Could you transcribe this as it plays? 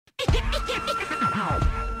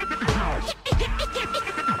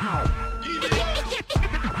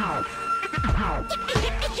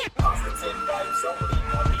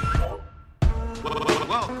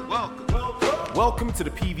Welcome to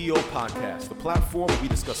the PVO podcast, the platform where we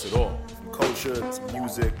discuss it all. From culture to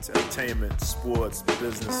music to entertainment, sports,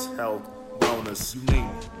 business, health, wellness, you name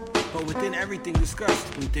it. But within everything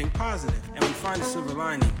discussed, we think positive, and we find a silver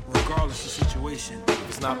lining, regardless of situation. If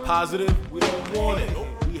it's not positive, we don't want it.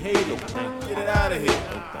 We hate it. Get it out of here.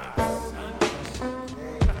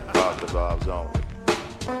 Positive vibes only.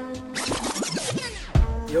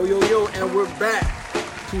 Yo, and we're back.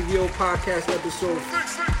 PVO podcast episode.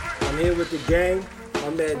 I'm here with the gang. My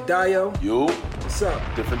man Dio. Yo. What's up?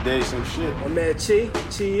 Different day, same shit. My man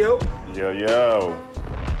Chi-Yo. Yo.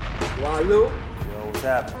 Walu. Yo, what's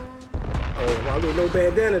happening? Oh, Walu, no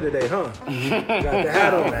bandana today, huh? Got the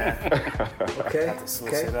hat on, man. Okay.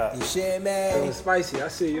 Switch it up. You shit, man. Feeling spicy. I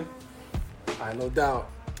see you. All right, no doubt.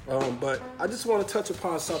 But I just want to touch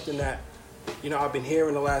upon something that, I've been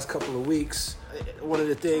hearing the last couple of weeks. One of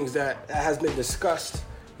the things that has been discussed,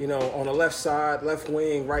 on the left side, left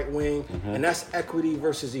wing, right wing, and that's equity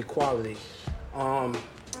versus equality. And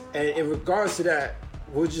in regards to that,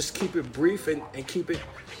 we'll just keep it brief and keep it,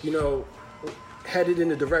 headed in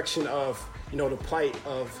the direction of, the plight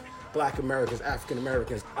of Black Americans, African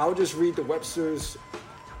Americans. I'll just read the Webster's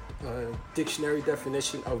dictionary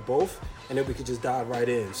definition of both, and then we could just dive right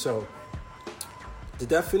in. So, the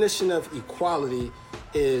definition of equality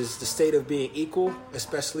is the state of being equal,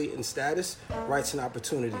 especially in status, rights, and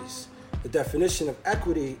opportunities. The definition of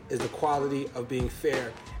equity is the quality of being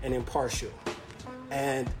fair and impartial.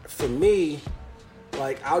 And for me,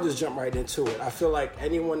 I'll just jump right into it. I feel like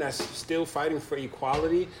anyone that's still fighting for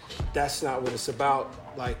equality, that's not what it's about.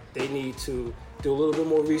 They need to do a little bit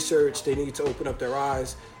more research. They need to open up their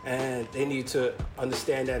eyes, and they need to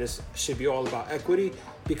understand that it should be all about equity,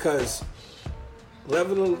 because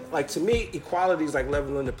leveling, to me, equality is like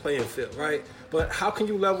leveling the playing field, right? But how can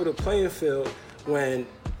you level the playing field when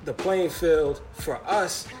the playing field for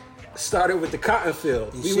us started with the cotton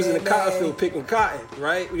field? We was in the cotton field picking cotton,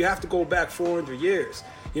 right? You have to go back 400 years,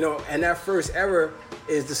 and that first era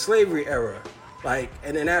is the slavery era.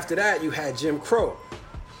 And then after that, you had Jim Crow.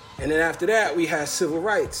 And then after that, we had civil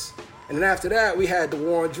rights. And then after that, we had the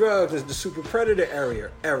war on drugs and the super predator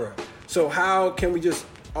era. So how can we just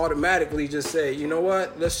automatically just say, you know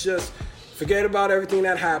what, let's just forget about everything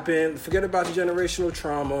that happened, forget about the generational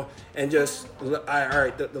trauma, and just, all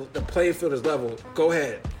right, the playing field is level. Go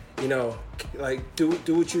ahead, do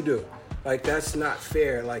what you do. That's not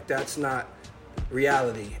fair. That's not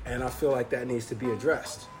reality. And I feel like that needs to be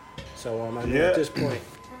addressed. So at this point.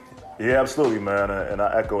 Yeah, absolutely, man. And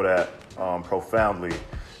I echo that profoundly,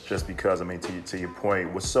 just because, to your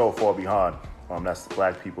point, we're so far behind. That's the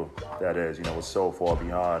Black people, that is, we're so far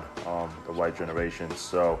behind the white generation.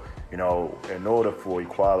 So, in order for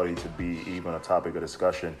equality to be even a topic of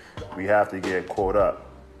discussion, we have to get caught up.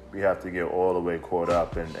 We have to get all the way caught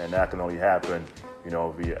up, and that can only happen,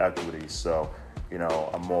 via equity. So,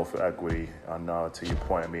 I'm more for equity. And to your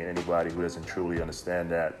point, anybody who doesn't truly understand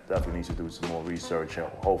that definitely needs to do some more research, and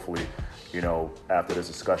hopefully, after this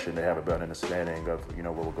discussion, they have a better understanding of, where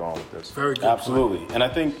we're going with this. Very good. Absolutely. Point. And I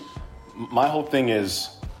think my whole thing is,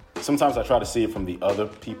 sometimes I try to see it from the other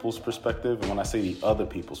people's perspective. And when I say the other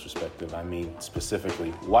people's perspective, I mean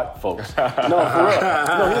specifically white folks. No, for real.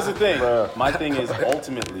 No, here's the thing. My thing is,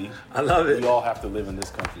 ultimately, I love it. We all have to live in this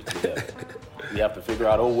country together. We have to figure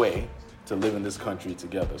out a way to live in this country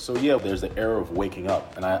together. So yeah, there's the era of waking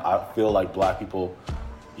up. And I feel like Black people,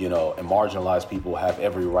 and marginalized people have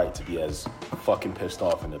every right to be as fucking pissed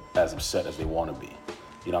off and as upset as they want to be.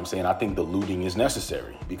 You know what I'm saying? I think the looting is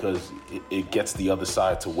necessary because it gets the other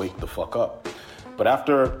side to wake the fuck up. But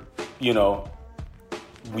after,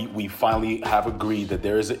 we finally have agreed that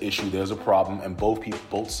there is an issue, there's a problem, and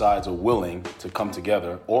both sides are willing to come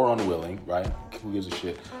together, or unwilling, right? Who gives a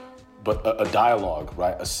shit? But a dialogue,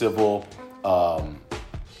 right? A civil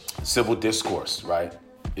discourse, right?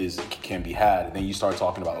 Can be had. And then you start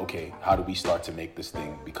talking about, okay, how do we start to make this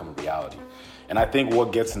thing become a reality? And I think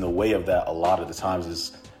what gets in the way of that a lot of the times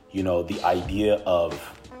is, the idea of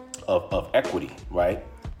equity, right?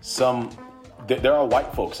 There are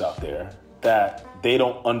white folks out there that they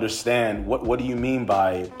don't understand what do you mean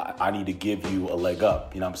by I need to give you a leg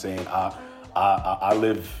up. You know what I'm saying? I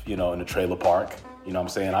live, in a trailer park. You know what I'm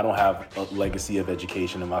saying? I don't have a legacy of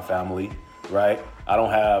education in my family, right? I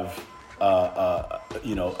don't have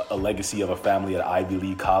a legacy of a family at Ivy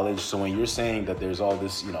League college. So when you're saying that there's all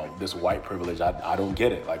this, this white privilege, I don't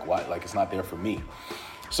get it. Why? It's not there for me.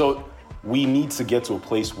 So we need to get to a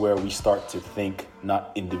place where we start to think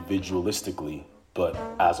not individualistically, but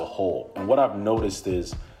as a whole. And what I've noticed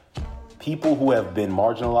is people who have been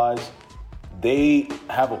marginalized, they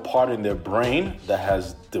have a part in their brain that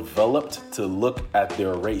has developed to look at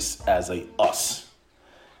their race as a us.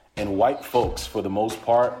 And white folks, for the most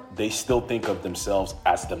part, they still think of themselves,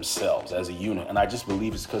 as a unit. And I just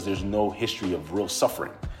believe it's because there's no history of real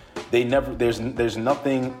suffering. There's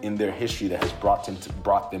nothing in their history that has brought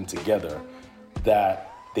them together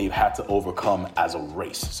that they've had to overcome as a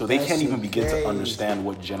race. So they can't even begin to understand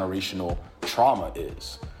what generational trauma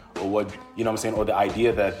is, or what, you know what I'm saying, or the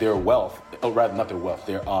idea that their wealth, or rather not their wealth,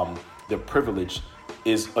 their privilege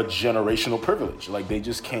is a generational privilege. Like, they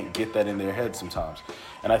just can't get that in their head sometimes.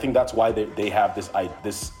 And I think that's why they have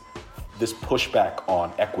this pushback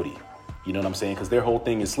on equity. You know what I'm saying? Because their whole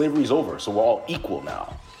thing is slavery's over, so we're all equal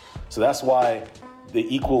now. So that's why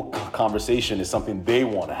the equal conversation is something they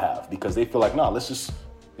want to have, because they feel like, nah, let's just, you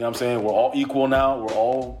know what I'm saying? We're all equal now. We're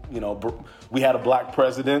all, you know, we had a black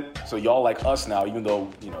president, so y'all like us now, even though,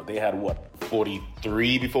 you know, they had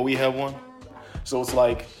 43 before we had one? So it's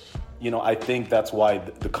like, you know, I think that's why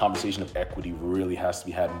the conversation of equity really has to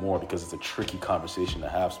be had more, because it's a tricky conversation to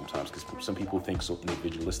have sometimes, because some people think so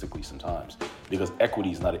individualistically sometimes, because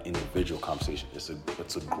equity is not an individual conversation. It's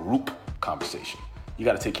a group conversation. You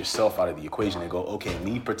got to take yourself out of the equation and go, okay,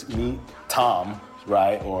 me, Tom,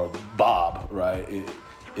 right, or Bob, right,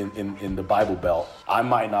 in the Bible Belt, I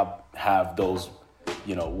might not have those,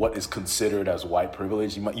 you know, what is considered as white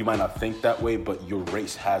privilege. You might not think that way, but your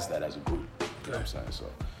race has that as a group. You know what I'm saying? So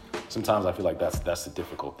sometimes I feel like that's the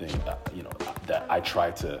difficult thing, you know, that I try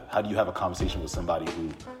to, how do you have a conversation with somebody who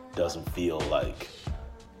doesn't feel like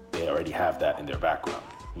they already have that in their background?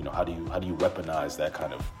 You know, how do you weaponize that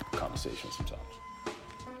kind of conversation sometimes?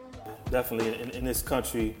 Definitely, in this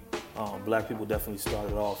country, black people definitely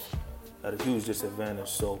started off at a huge disadvantage.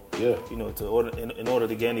 So, yeah, you know, in order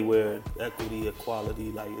to get anywhere, equity,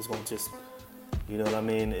 equality, like, it's going to just, you know what I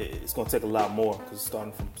mean? It's going to take a lot more, because it's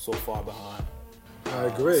starting from so far behind. I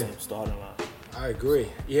agree. Same starting line. I agree.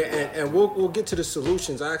 Yeah, and we'll get to the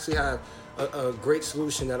solutions. I actually have a great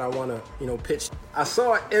solution that I want to, you know, pitch. I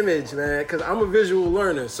saw an image, man, because I'm a visual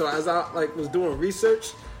learner. So as I was doing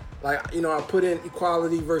research, like, you know, I put in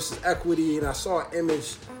equality versus equity, and I saw an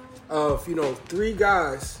image of, you know, 3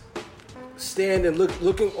 guys standing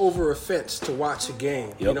looking over a fence to watch a game.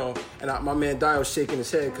 Yep. You know, and my man Dio's shaking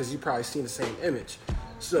his head because you probably seen the same image.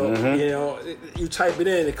 So, you know, you type it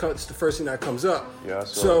in, it's the first thing that comes up. Yeah, I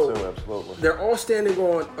saw it too, absolutely. They're all standing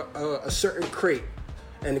on a certain crate.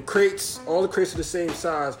 And all the crates are the same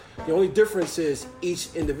size. The only difference is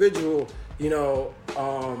each individual, you know,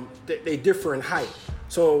 they differ in height.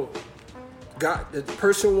 So, the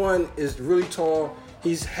person 1 is really tall.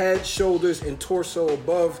 He's head, shoulders, and torso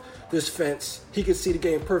above this fence. He can see the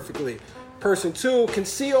game perfectly. Person 2 can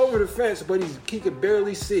see over the fence, but he can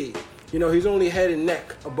barely see. You know, he's only head and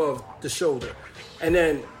neck above the shoulder. And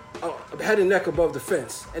then head and neck above the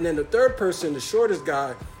fence. And then the third person, the shortest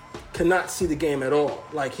guy, cannot see the game at all.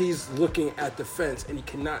 Like, he's looking at the fence and he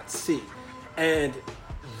cannot see. And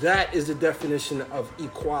that is the definition of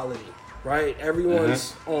equality, right?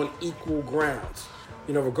 Everyone's on equal grounds.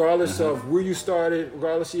 You know, regardless of where you started,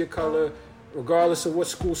 regardless of your color, regardless of what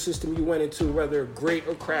school system you went into, whether great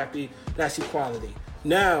or crappy, that's equality.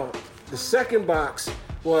 Now, the second box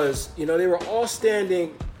was, you know, they were all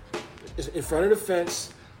standing in front of the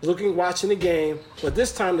fence, watching the game, but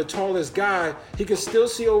this time the tallest guy, he can still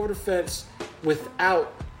see over the fence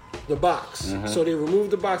without the box. So they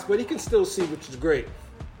removed the box, but he can still see, which is great.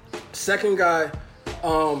 Second guy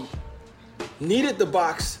needed the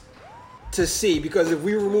box to see, because if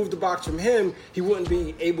we removed the box from him, he wouldn't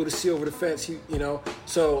be able to see over the fence, you know,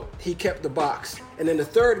 so he kept the box. And then the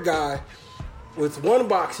third guy, with 1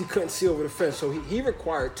 box, he couldn't see over the fence, so he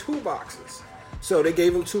required 2 boxes. So they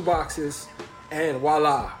gave him 2 boxes, and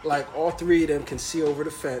voila, like, all 3 of them can see over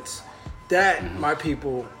the fence. That, my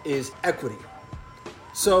people, is equity.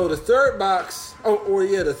 So the third box,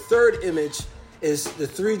 the third image is the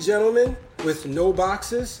 3 gentlemen with no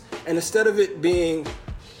boxes, and instead of it being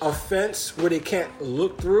a fence where they can't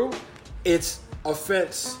look through, it's a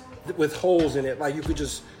fence with holes in it, like you could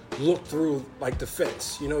just look through, like the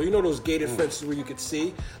fence. You know those gated fences where you could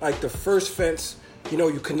see? Like the first fence, you know,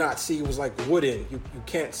 you could not see. It was like wooden. You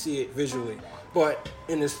can't see it visually. But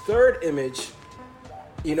in this third image,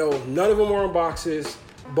 you know, none of them were on boxes,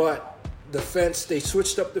 but the fence, they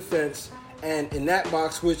switched up the fence. And in that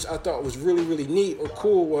box, which I thought was really, really neat or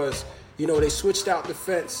cool, was, you know, they switched out the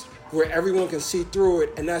fence where everyone can see through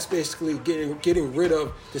it, and that's basically getting rid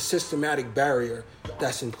of the systematic barrier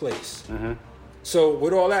that's in place. So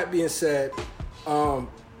with all that being said, how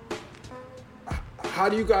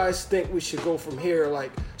do you guys think we should go from here?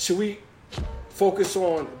 Like, should we focus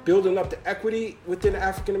on building up the equity within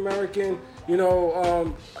African American,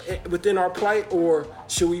 within our plight, or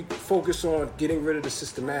should we focus on getting rid of the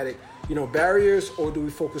systematic, barriers, or do we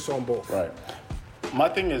focus on both? Right. My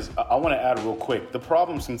thing is, I want to add real quick. The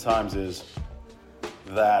problem sometimes is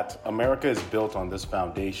that America is built on this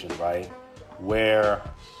foundation, right, where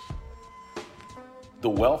the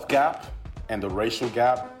wealth gap and the racial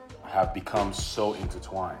gap have become so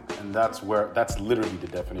intertwined. And that's literally the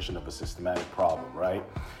definition of a systematic problem, right?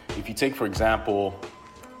 If you take, for example,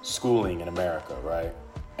 schooling in America, right?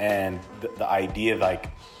 And the idea like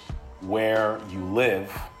where you live,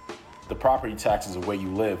 the property taxes of where you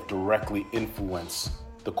live directly influence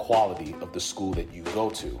the quality of the school that you go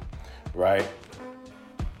to, right?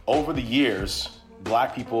 Over the years,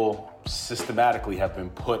 Black people systematically have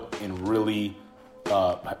been put in really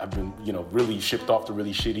really shipped off to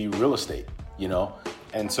really shitty real estate,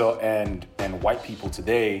 and so and white people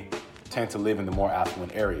today tend to live in the more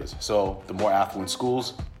affluent areas. So the more affluent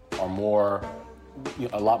schools are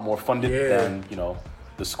a lot more funded than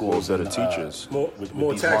the schools that and, are teachers. with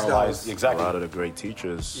more these tax marginalized- dollars. Exactly. A lot of the great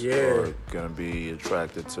teachers are going to be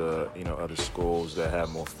attracted to other schools that have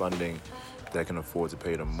more funding, that can afford to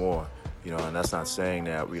pay them more. And that's not saying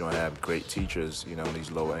that we don't have great teachers, in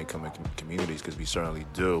these lower income communities, because we certainly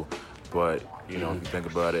do. But, if you think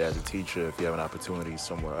about it as a teacher, if you have an opportunity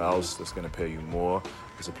somewhere else that's going to pay you more,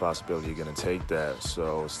 there's a possibility you're going to take that.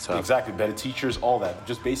 So it's tough. Exactly, better teachers, all that.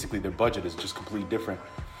 Just basically their budget is just completely different.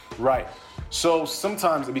 Right. So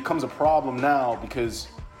sometimes it becomes a problem now because,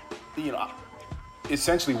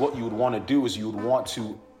 essentially what you would want to do is you would want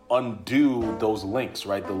to undo those links,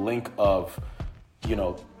 right? The link of,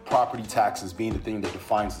 property taxes being the thing that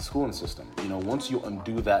defines the schooling system. Once you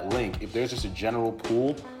undo that link, if there's just a general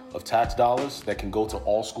pool of tax dollars that can go to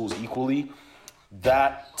all schools equally,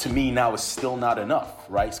 that to me now is still not enough,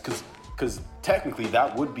 right? Because technically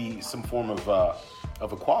that would be some form of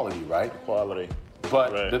equality, right? Equality.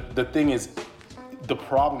 But right. the thing is, the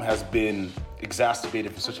problem has been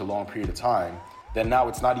exacerbated for such a long period of time that now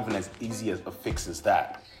it's not even as easy as a fix as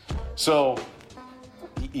that. So,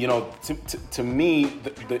 to me,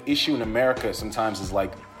 the issue in America sometimes is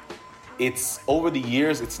like, it's over the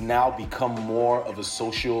years, it's now become more of a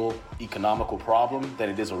social, economical problem than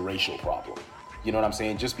it is a racial problem. You know what I'm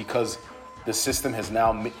saying? Just because the system has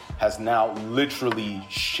now literally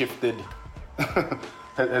shifted,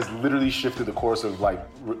 has literally shifted the course of like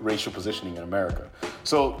racial positioning in America.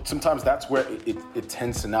 So sometimes that's where it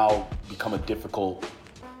tends to now become a difficult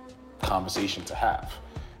conversation to have,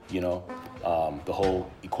 the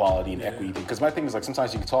whole equality and equity thing. Because my thing is like,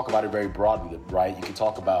 sometimes you can talk about it very broadly, right? You can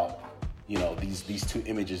talk about, these two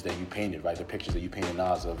images that you painted, right? The pictures that you painted,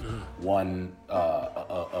 Nas, of one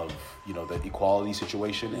of the equality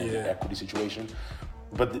situation and the equity situation.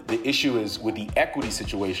 But the issue is with the equity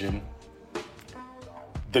situation,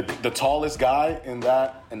 the tallest guy in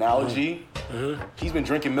that analogy, he's been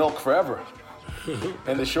drinking milk forever.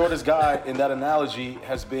 And the shortest guy in that analogy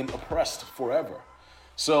has been oppressed forever.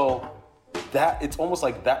 So that it's almost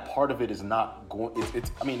like that part of it is not going.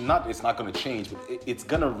 It's not going to change, but it's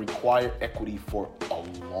going to require equity for a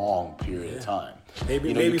long period of time.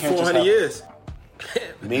 Maybe 400 years.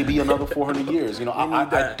 Maybe another 400 years.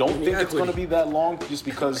 I don't think it's going to be that long, just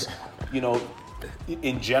because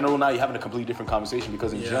in general now you're having a completely different conversation,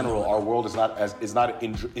 because in general our world is not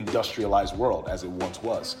an industrialized world as it once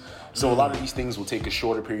was. So a lot of these things will take a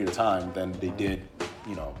shorter period of time than they did,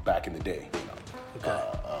 back in the day.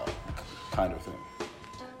 Kind of thing.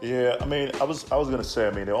 Yeah, I was gonna say,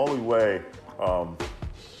 the only way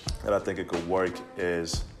that I think it could work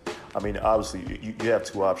is, obviously you have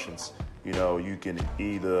two options. You can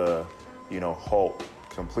either, halt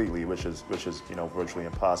completely, which is virtually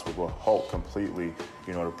impossible, but halt completely,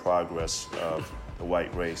 the progress of the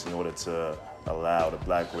white race in order to allow the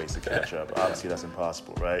black race to catch up. Obviously that's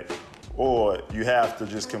impossible, right? Or you have to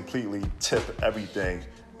just completely tip everything,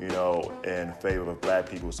 in favor of black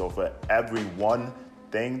people. So for every one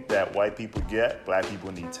thing that white people get, black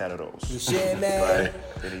people need 10 of those. Right?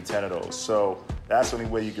 They need 10 of those. So that's the only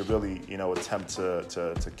way you could really, attempt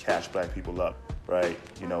to catch black people up, right?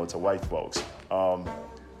 To white folks.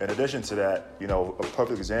 In addition to that, a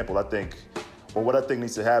perfect example, what I think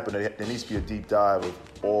needs to happen, there needs to be a deep dive of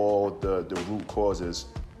all the root causes,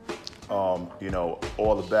 all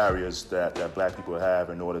the barriers that black people have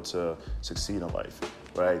in order to succeed in life.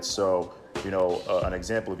 Right, so an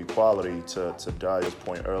example of equality to Daria's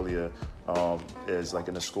point earlier is like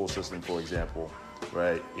in the school system, for example,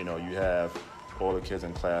 right? You have all the kids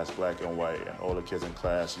in class, black and white, and all the kids in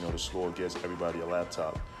class, the school gives everybody a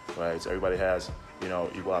laptop, right? So everybody has,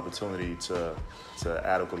 equal opportunity to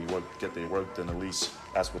adequately get their work done. At least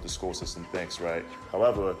that's what the school system thinks, right?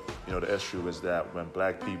 However, the issue is that when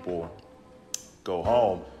black people go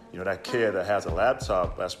home, that kid that has a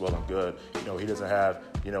laptop, that's well and good. He doesn't have,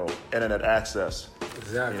 internet access,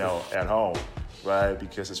 Exactly. At home, right?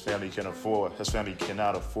 Because his family cannot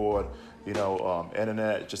afford,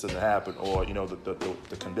 internet. It just doesn't happen. Or,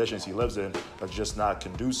 the conditions he lives in are just not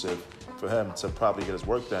conducive for him to probably get his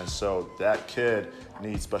work done. So that kid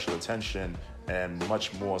needs special attention and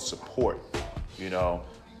much more support,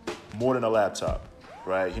 more than a laptop,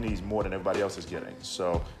 right? He needs more than everybody else is getting.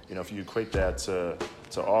 So, if you equate that to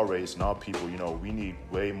our race and our people, we need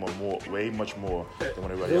way much more than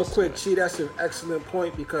what everybody else is Real quick, getting. Chi, that's an excellent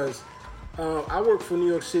point because I work for New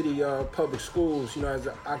York City public schools, as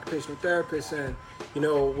an occupational therapist, and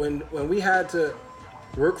when we had to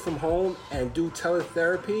work from home and do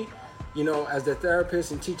teletherapy, as the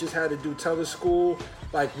therapists and teachers had to do teleschool,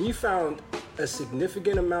 like we found a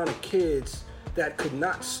significant amount of kids that could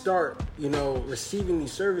not start, receiving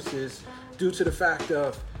these services due to the fact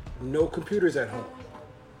of no computers at home.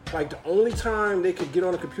 Like the only time they could get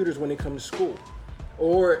on the computers when they come to school,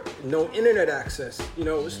 or no internet access.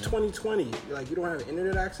 It's 2020. Like you don't have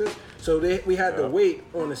internet access, so we had to wait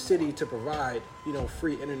on the city to provide,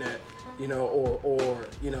 free internet, or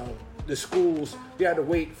the schools. We had to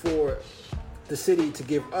wait for the city to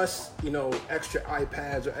give us, extra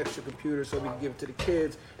iPads or extra computers so we could give it to the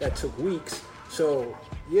kids. That took weeks. So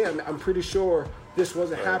yeah, I'm pretty sure this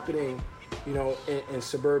wasn't happening, in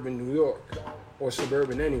suburban New York or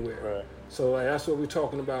suburban anywhere. Right. So that's what we're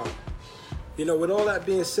talking about. With all that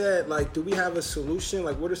being said, like, do we have a solution?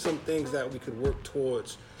 Like, what are some things that we could work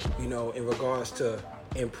towards, in regards to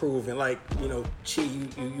improving? Like, Chi,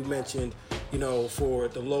 you mentioned, for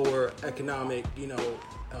the lower economic,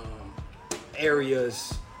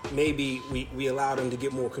 areas, maybe we allow them to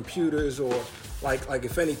get more computers, or like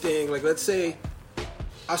if anything, like let's say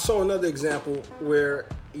I saw another example where,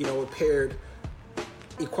 it paired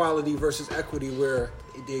equality versus equity, where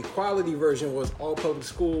the equality version was all public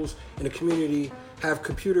schools in the community have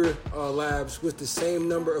computer labs with the same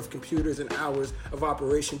number of computers and hours of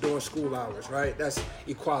operation during school hours, right? That's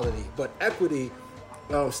equality. But equity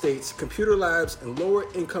states computer labs in lower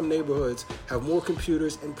income neighborhoods have more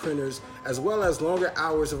computers and printers, as well as longer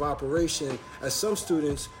hours of operation, as some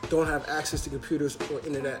students don't have access to computers or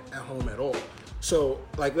internet at home at all. So,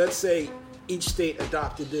 like, let's say each state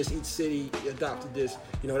adopted this, each city adopted this,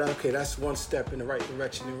 that's one step in the right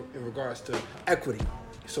direction in regards to equity.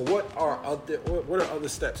 So what are other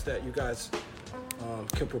steps that you guys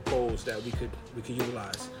can propose that we could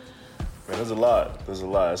utilize? Man, there's a lot.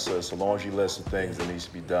 It's a laundry list of things that needs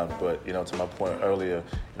to be done. But, to my point earlier,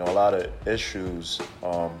 a lot of issues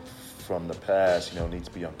from the past, need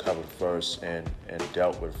to be uncovered first and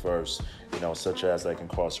dealt with first, such as like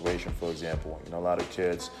incarceration, for example. A lot of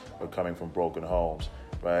kids are coming from broken homes,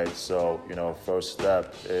 right? So, first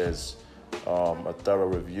step is a thorough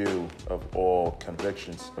review of all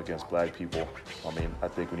convictions against black people. I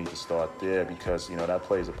think we need to start there because, that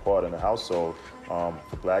plays a part in the household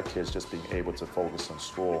for black kids just being able to focus on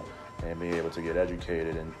school and being able to get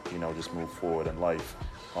educated and, just move forward in life.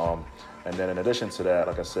 And then in addition to that,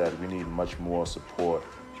 like I said, we need much more support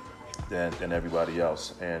than everybody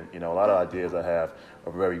else. And, a lot of ideas I have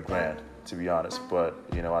are very grand, to be honest. But,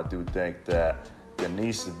 I do think that there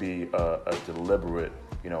needs to be a deliberate,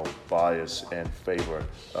 bias in favor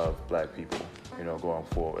of black people, going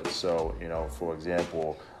forward. So, for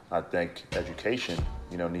example, I think education,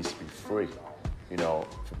 needs to be free,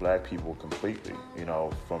 for black people completely,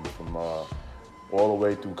 from all the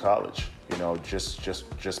way through college,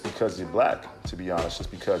 just because you're black, to be honest,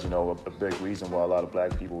 just because, a big reason why a lot of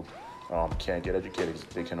black people can't get educated is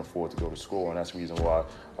they can't afford to go to school. And that's the reason why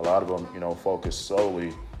a lot of them, focus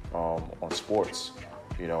solely on sports,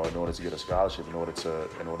 in order to get a scholarship, in order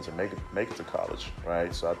to make it to college,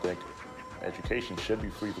 right? So I think education should be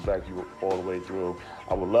free for black people all the way through.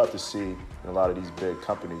 I would love to see in a lot of these big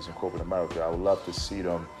companies in corporate America, I would love to see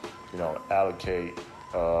them, allocate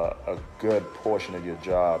a good portion of your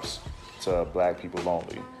jobs to black people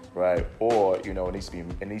only, right? Or, it needs to be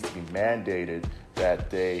mandated that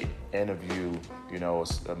they interview,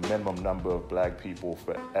 a minimum number of black people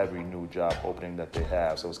for every new job opening that they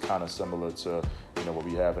have. So it's kind of similar to, what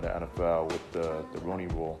we have in the NFL with the Rooney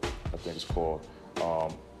Rule, I think it's called,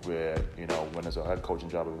 where, when there's a head coaching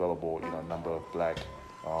job available, a number of black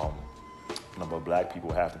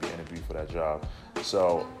people have to be interviewed for that job.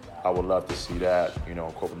 So I would love to see that, in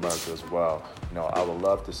corporate America as well. I would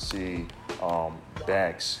love to see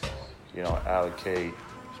banks, allocate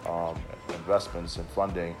investments and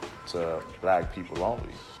funding to black people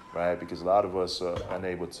only, right? Because a lot of us are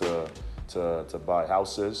unable to buy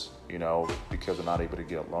houses, because we're not able to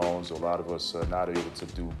get loans. A lot of us are not able to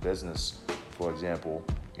do business, for example,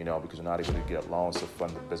 because we're not able to get loans to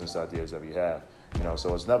fund the business ideas that we have.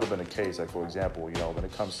 So it's never been a case, like, for example, when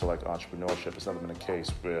it comes to like entrepreneurship, it's never been a case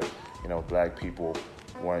where, black people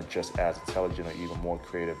weren't just as intelligent or even more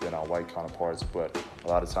creative than our white counterparts, but a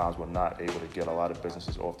lot of times we're not able to get a lot of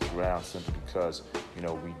businesses off the ground simply because,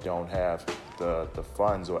 we don't have the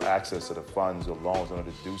funds or access to the funds or loans in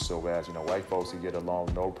order to do so, whereas, white folks can get a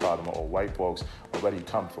loan no problem, or white folks already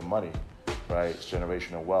come from money. Right, it's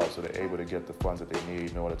generational wealth, so they're able to get the funds that they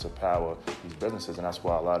need in order to power these businesses, and that's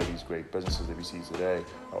why a lot of these great businesses that we see today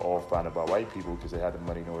are all founded by white people because they had the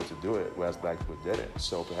money in order to do it, whereas black people didn't.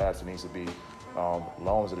 So perhaps it needs to be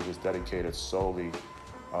loans that are just dedicated solely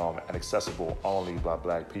and accessible only by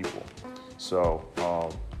black people. So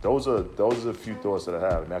those are a few thoughts that I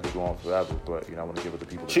have. I mean, I could go on forever, but I want to give it to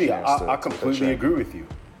people. I completely agree with you.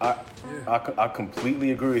 I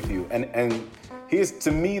completely agree with you, and. Here's,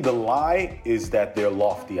 to me, the lie is that they're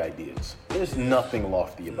lofty ideas. There's nothing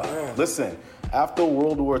lofty about it. Listen, after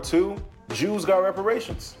World War II, Jews got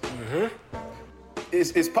reparations.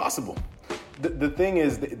 It's possible. The thing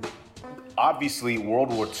is, obviously,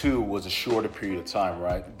 World War II was a shorter period of time,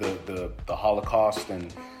 right? The Holocaust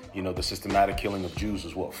and the systematic killing of Jews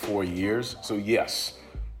was 4 years. So yes,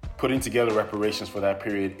 putting together reparations for that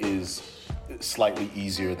period is slightly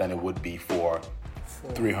easier than it would be for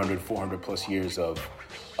 300, 400 plus years of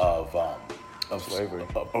slavery,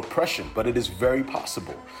 of oppression, but it is very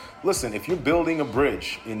possible. Listen, if you're building a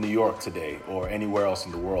bridge in New York today or anywhere else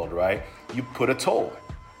in the world, right? You put a toll,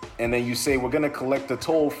 and then you say we're going to collect a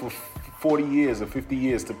toll for 40 years or 50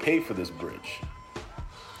 years to pay for this bridge.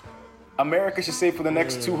 America should say for the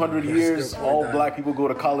next 200 years, all black people go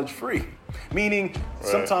to college free. Meaning,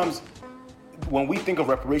 sometimes when we think of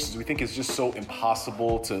reparations, we think it's just so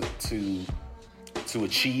impossible to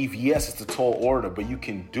achieve. Yes, it's a tall order, but you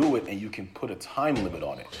can do it and you can put a time limit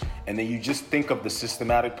on it. And then you just think of the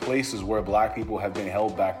systematic places where black people have been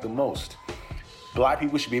held back the most. Black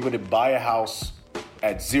people should be able to buy a house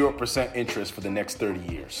at 0% interest for the next 30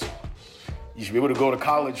 years. You should be able to go to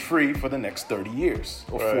college free for the next 30 years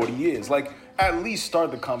or 40 years. Like, at least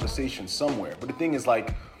start the conversation somewhere. But the thing is,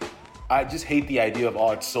 like, I just hate the idea of,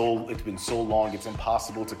 it's been so long, it's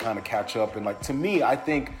impossible to kind of catch up. And like, to me, I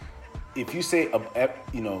think if you say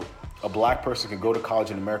a black person can go to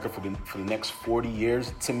college in America for the next 40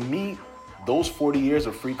 years, to me, those 40 years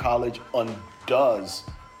of free college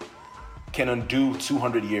can undo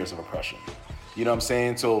 200 years of oppression. You know what I'm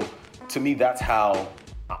saying? So to me, that's how.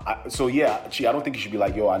 I don't think you should be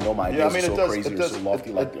like, I know my ideas are so crazy or so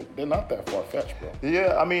lofty. They're not that far fetched, bro.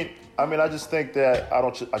 Yeah, I mean, I just think that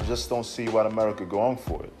I just don't see white America going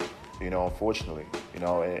for it. Unfortunately,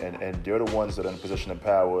 and they're the ones that are in a position of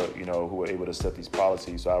power, who are able to set these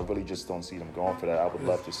policies. So I really just don't see them going for that. I would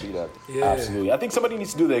love to see that. Yeah. Absolutely. I think somebody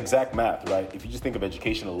needs to do the exact math, right? If you just think of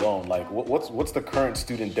education alone, like what's the current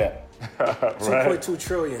student debt? 2.2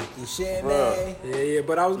 trillion. You share me? Yeah.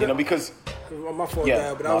 But I was gonna, because my fault,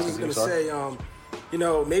 Dad. But I was just gonna say,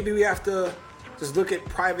 maybe we have to just look at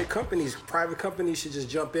private companies. Private companies should just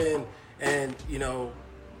jump in and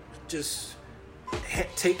just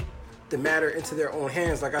take the matter into their own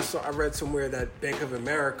hands. Like I read somewhere that Bank of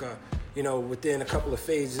America, within a couple of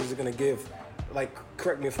phases are going to give, like,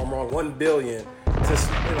 correct me if I'm wrong, $1 billion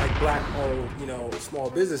to like black-owned, small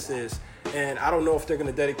businesses. And I don't know if they're going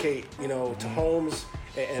to dedicate, to homes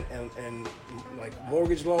and like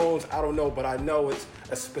mortgage loans. I don't know, but I know it's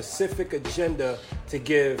a specific agenda to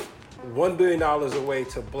give $1 billion away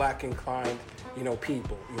to black-inclined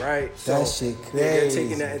people, right? So that shit crazy. They're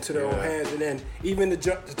taking that into their own hands. And then even to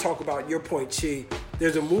talk about your point, Chi,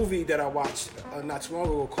 there's a movie that I watched not too long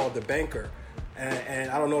ago called The Banker. And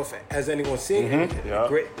I don't know if has anyone seen it. Yeah.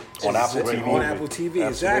 Great. On Apple TV. On Apple TV,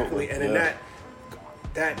 exactly. And then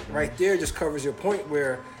that right there just covers your point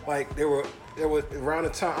where, like, there was around the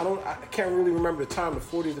time, I can't really remember the time, the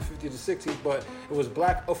 40s, the 50s, the 60s, but it was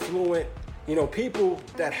black affluent people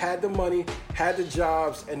that had the money, had the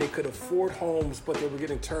jobs, and they could afford homes, but they were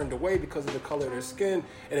getting turned away because of the color of their skin.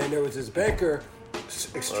 And then there was this banker,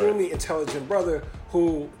 extremely intelligent brother,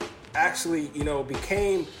 who actually,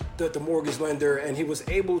 became the mortgage lender, and he was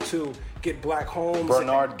able to get black homes.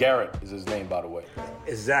 Bernard Garrett is his name, by the way.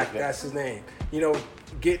 Exactly, that's his name.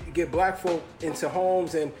 Get black folk into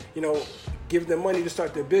homes and, give them money to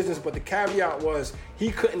start their business. But the caveat was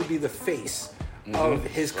he couldn't be the face of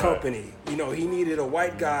his company. He needed a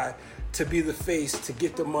white guy to be the face to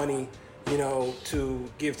get the money you know, to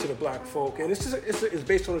give to the black folk. And it's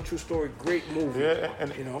based on a true story. Great movie.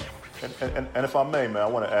 Yeah, you know. And if I may, man, I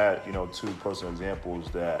want to add, you know, 2 personal examples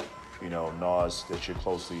that, you know, Nas, that you're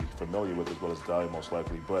closely familiar with, as well as Dolly, most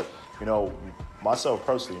likely. But, you know, myself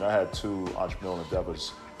personally, you know, I had 2 entrepreneurial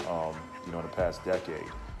endeavors, you know, in the past decade.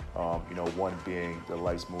 You know, one being the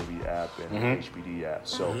Lights Movie app and the HBD app.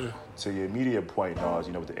 So to your immediate point, Nas,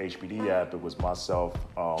 you know, with the HBD app, it was myself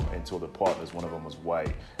and 2 other partners. One of them was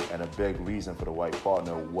white. And a big reason for the white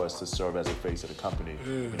partner was to serve as the face of the company.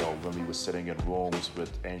 You know, when we were sitting in rooms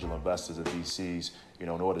with angel investors and VCs, you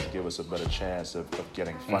know, in order to give us a better chance of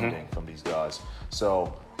getting funding from these guys.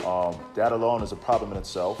 So that alone is a problem in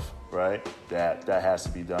itself, right? That has to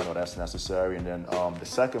be done, or that's necessary. And then the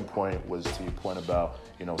second point was to your point about,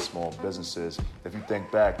 you know, small businesses. If you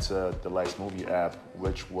think back to the Lights Movie app,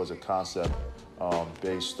 which was a concept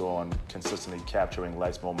based on consistently capturing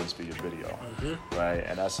lights moments for your video, right?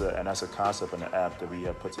 And that's a concept in the app that we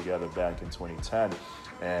had put together back in 2010.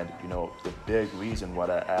 And you know, the big reason why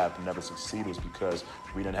that app never succeeded was because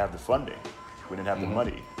we didn't have the funding, we didn't have the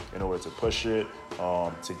money in order to push it,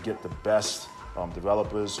 to get the best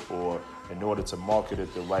developers, or in order to market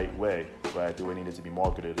it the right way, right, the way it needed to be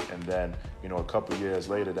marketed. And then, you know, a couple years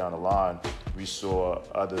later down the line, we saw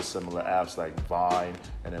other similar apps like Vine,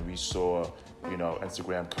 and then we saw, you know,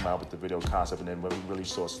 Instagram come out with the video concept. And then when we really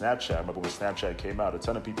saw Snapchat, I remember when Snapchat came out, a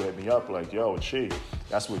ton of people hit me up like, yo, Chi,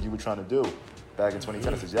 that's what you were trying to do back in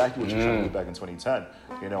 2010. That's exactly what you were trying to do back in 2010.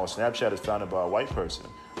 You know, Snapchat is founded by a white person,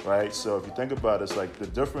 right? So if you think about it, it's like the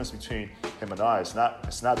difference between him and I, it's not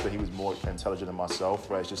that he was more intelligent than myself,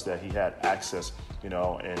 right? It's just that he had access, you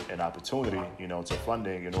know, and opportunity, you know, to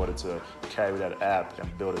funding in order to carry that app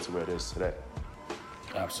and build it to where it is today.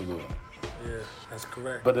 Absolutely. Yeah, that's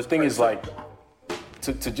correct. But the thing is, like,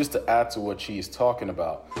 to add to what she is talking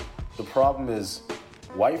about, the problem is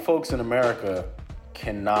white folks in America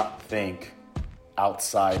cannot think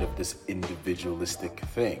outside of this individualistic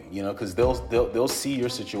thing, you know, because they'll see your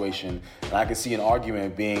situation, and I can see an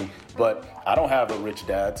argument being, but I don't have a rich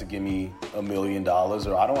dad to give me $1 million,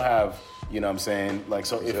 or I don't have, you know what I'm saying? Like,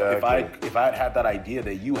 so Exactly. if I had that idea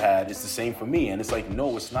that you had, it's the same for me. And it's like,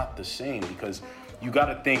 no, it's not the same, because you got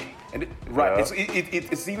to think, and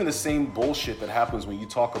it's even the same bullshit that happens when you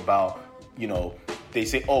talk about, you know, they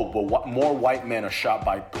say, oh, but more white men are shot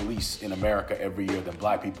by police in America every year than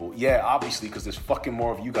black people. Yeah, obviously, because there's fucking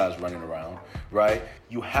more of you guys running around, right?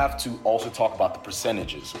 You have to also talk about the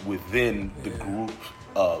percentages within the group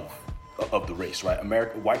of the race, right?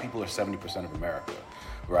 White people are 70% of America,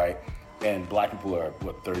 right? And black people are,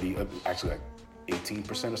 18%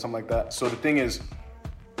 or something like that. So the thing is,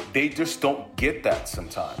 they just don't get that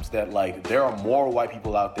sometimes, that like there are more white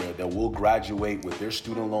people out there that will graduate with their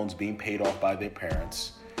student loans being paid off by their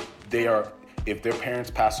parents. If their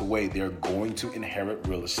parents pass away, they're going to inherit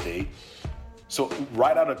real estate. So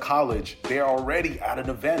right out of college, they're already at an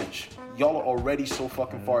advantage. Y'all are already so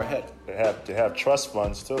fucking far ahead. They have trust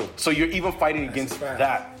funds too. So you're even fighting against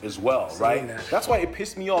that as well, right? That's why it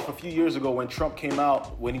pissed me off a few years ago when Trump came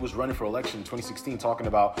out, when he was running for election in 2016, talking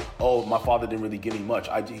about, oh, my father didn't really give me much.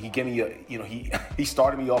 He gave me he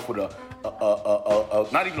started me off with a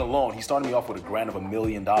not even a loan. He started me off with a grant of $1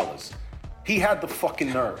 million. He had the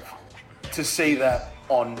fucking nerve to say that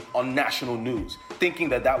on national news, thinking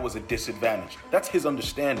that was a disadvantage. That's his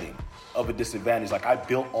understanding of a disadvantage. Like, I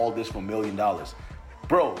built all this for $1 million.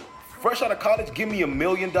 Bro, fresh out of college, give me $1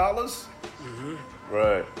 million?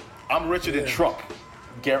 Right. I'm richer than Trump.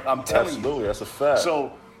 I'm telling you. Absolutely, that's a fact.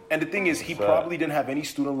 So, and the thing is, he probably didn't have any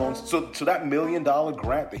student loans. So that $1 million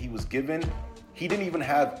grant that he was given, he didn't even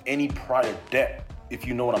have any prior debt, if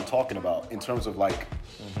you know what I'm talking about, in terms of like,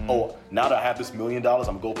 oh, now that I have this $1 million, I'm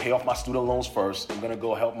gonna go pay off my student loans first. I'm gonna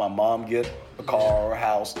go help my mom get a car or a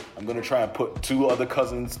house. I'm gonna try and put 2 other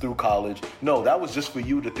cousins through college. No, that was just for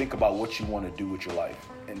you to think about what you want to do with your life.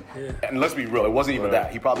 And let's be real, it wasn't even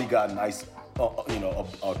that. He probably got a nice,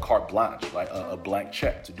 a carte blanche, right? A blank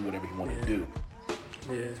check to do whatever he wanted to do.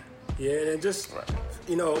 Yeah, and just,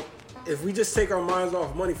 you know, if we just take our minds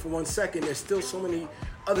off money for 1 second, there's still so many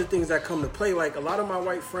other things that come to play. Like, a lot of my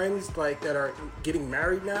white friends, like, that are getting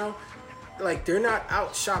married now, like, they're not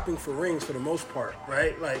out shopping for rings for the most part,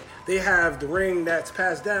 right? Like, they have the ring that's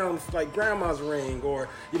passed down, like grandma's ring or,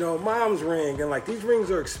 you know, mom's ring, and like, these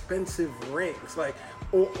rings are expensive rings. Like,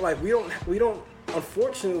 we don't.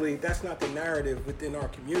 Unfortunately, that's not the narrative within our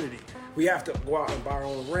community. We have to go out and buy our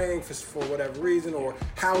own ring for whatever reason, or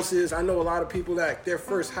houses. I know a lot of people that their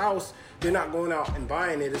first house, they're not going out and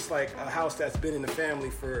buying it. It's like a house that's been in the family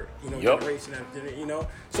for, generation after, you know.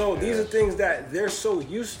 So these are things that they're so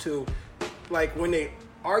used to. Like, when they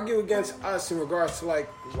argue against us in regards to like,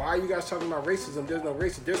 why are you guys talking about racism? There's no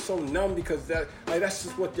racism. They're so numb because that's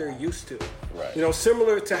just what they're used to. Right. You know,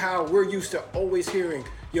 similar to how we're used to always hearing,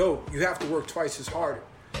 yo, you have to work twice as hard.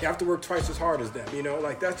 You have to work twice as hard as them. You know,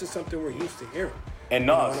 like that's just something we're used to hearing. And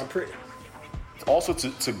Nas, also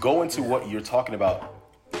to go into what you're talking about,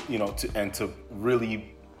 you know, to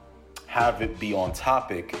really have it be on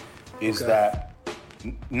topic is that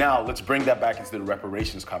now let's bring that back into the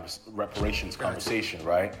reparations conversation,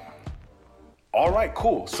 right? All right,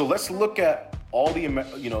 cool. So let's look at all the,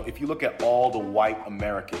 you know, if you look at all the white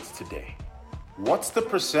Americans today, what's the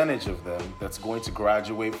percentage of them that's going to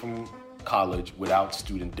graduate from college without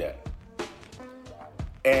student debt?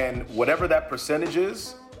 And whatever that percentage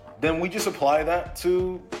is, then we just apply that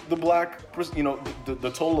to the black, you know, the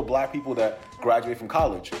total of black people that graduate from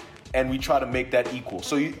college. And we try to make that equal.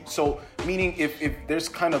 So meaning if there's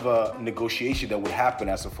kind of a negotiation that would happen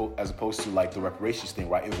as opposed to like the reparations thing,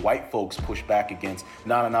 right? If white folks push back against,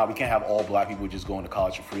 no, we can't have all black people just going to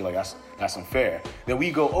college for free, like that's unfair. Then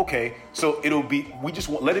we go, okay, so it'll be, we just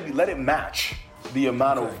let it match the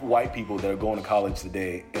amount of white people that are going to college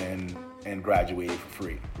today and graduating for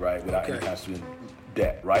free, right? Without any kind of student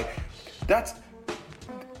debt, right?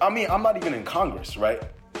 I'm not even in Congress, right?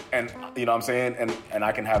 And you know what I'm saying? And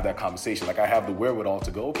I can have that conversation. Like I have the wherewithal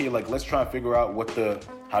to go, okay, like let's try and figure out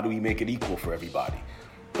how do we make it equal for everybody?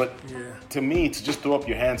 But to me, to just throw up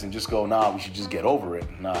your hands and just go, nah, we should just get over it.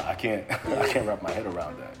 Nah, I can't wrap my head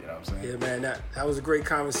around that. You know what I'm saying? Yeah, man, that was a great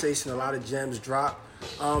conversation. A lot of gems dropped.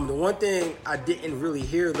 The one thing I didn't really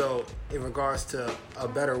hear though, in regards to a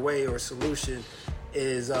better way or solution,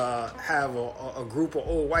 is have a group of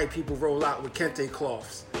old white people roll out with kente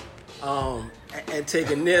cloths. And take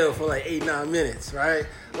a nail for like 8-9 minutes, right?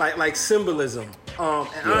 Like symbolism.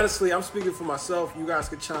 Honestly, I'm speaking for myself. You guys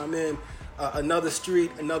could chime in. Another street,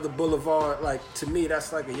 another boulevard. Like to me,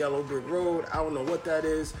 that's like a yellow brick road. I don't know what that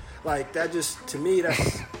is. Like that just to me,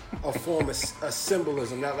 that's a form of a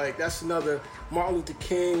symbolism. That's another Martin Luther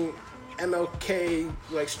King, MLK,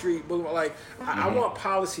 like street boulevard. Like I want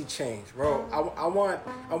policy change, bro. I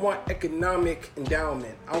want economic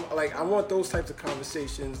endowment. I want those types of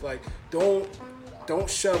conversations. Like don't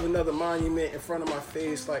shove another monument in front of my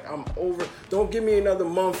face. Like I'm over. Don't give me another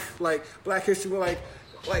month. Like Black History. Like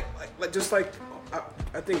just like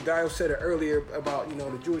I think Dio said it earlier about, you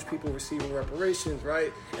know, the Jewish people receiving reparations,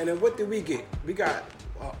 right? And then what did we get? We got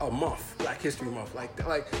a month, Black History Month. Like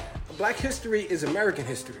Black history is American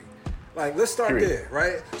history. Like, let's start there,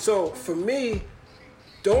 right? So, for me,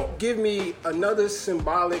 don't give me another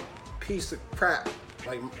symbolic piece of crap.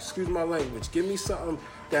 Like, excuse my language. Give me something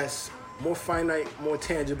that's more finite, more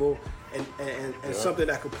tangible, and something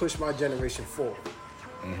that could push my generation forward.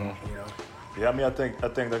 Mm-hmm. You know? Yeah, I mean, I think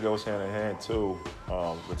that goes hand in hand, too,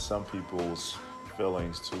 with some people's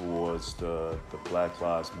feelings towards the Black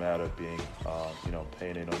Lives Matter being, you know,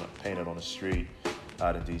 painted on the street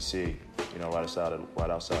out in D.C., you know, right outside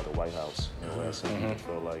the White House. You know, where some people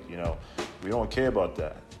feel like, you know, we don't care about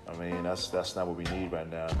that. I mean, that's not what we need right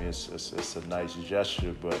now. I mean, it's a nice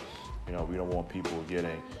gesture, but you know, we don't want people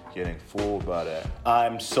getting fooled by that.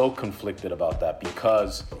 I'm so conflicted about that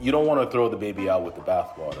because you don't want to throw the baby out with the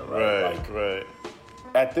bathwater, right? Right.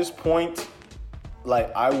 At this point,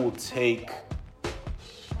 like I will take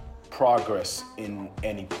progress in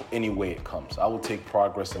any way it comes. I will take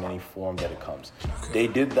progress in any form that it comes. Okay. They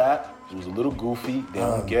did that. It was a little goofy. They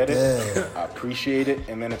don't get it. I appreciate it.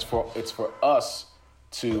 And then it's for us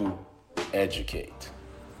to educate.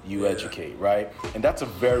 Educate, right? And that's a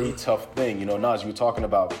very tough thing. You know, Nas, you were talking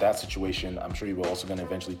about that situation. I'm sure you were also going to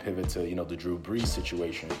eventually pivot to, you know, the Drew Brees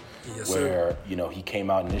situation, where, you know, he came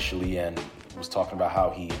out initially and was talking about how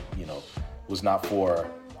he, you know, was not for,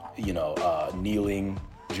 you know, kneeling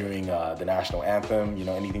during the national anthem, you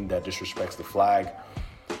know, anything that disrespects the flag.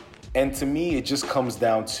 And to me, it just comes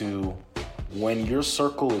down to when your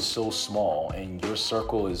circle is so small and your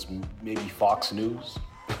circle is maybe Fox News,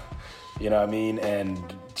 you know what I mean,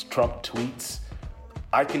 and Trump tweets,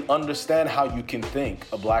 I can understand how you can think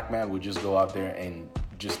a black man would just go out there and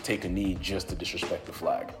just take a knee just to disrespect the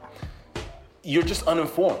flag. You're just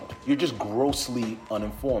uninformed. You're just grossly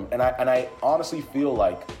uninformed. And I honestly feel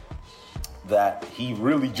like that he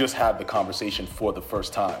really just had the conversation for the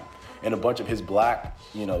first time. And a bunch of his black,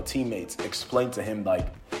 you know, teammates explained to him, like,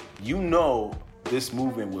 you know, this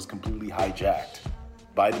movement was completely hijacked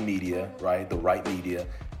by the media, right? The right media,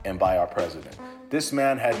 and by our president. This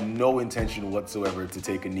man had no intention whatsoever to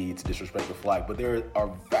take a knee to disrespect the flag, but there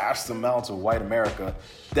are vast amounts of white America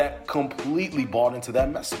that completely bought into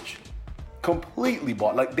that message. Completely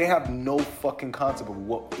bought. Like, they have no fucking concept of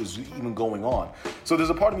what is even going on. So there's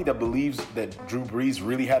a part of me that believes that Drew Brees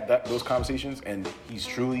really had those conversations and he's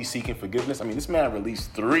truly seeking forgiveness. I mean, this man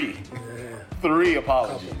released three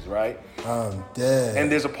apologies, right? I'm dead.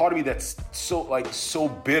 And there's a part of me that's so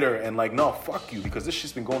bitter and like, no, fuck you, because this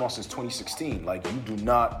shit's been going on since 2016. Like, you do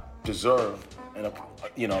not deserve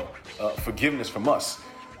forgiveness from us.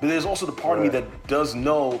 But there's also the part of me that does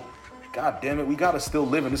know, God damn it, we gotta still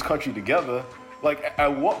live in this country together. Like,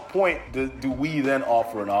 at what point do we then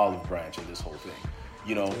offer an olive branch in this whole thing?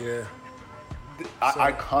 You know? Yeah.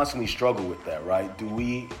 I constantly struggle with that, right? Do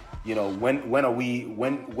we,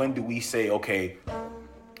 when do we say, okay,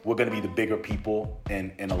 we're gonna be the bigger people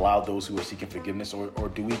and allow those who are seeking forgiveness, or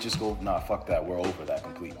do we just go, nah, fuck that, we're over that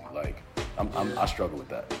completely? Like, I struggle with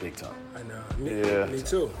that big time. I know. Me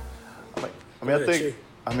too.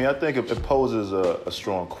 I think it poses a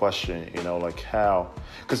strong question, like how,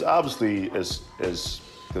 because obviously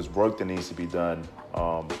there's work that needs to be done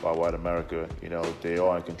by white America. They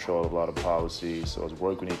are in control of a lot of policy, so it's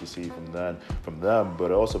work we need to see from them.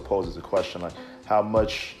 But it also poses a question like, how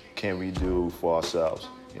much can we do for ourselves?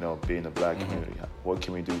 Being the black community, what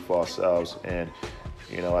can we do for ourselves? And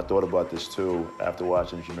I thought about this too after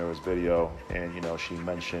watching Jamira's video, and she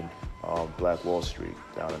mentioned Black Wall Street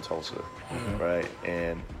down in Tulsa, right?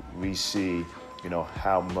 And we see,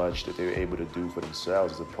 how much that they were able to do for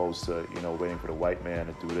themselves as opposed to, waiting for the white man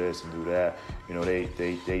to do this and do that.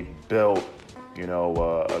 They built,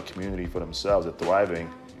 a community for themselves, a thriving,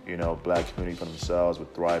 black community for themselves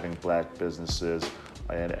with thriving black businesses.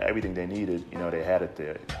 And everything they needed, they had it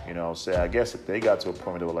there. So I guess if they got to a point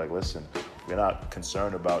where they were like, listen, we're not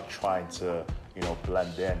concerned about trying to,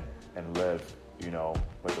 blend in and live,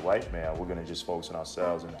 with the white man. We're gonna just focus on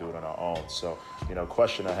ourselves and do it on our own. So,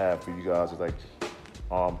 question I have for you guys is like,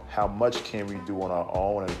 how much can we do on our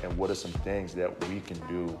own, and what are some things that we can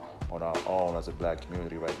do on our own as a black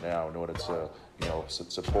community right now in order to,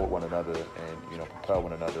 support one another and, propel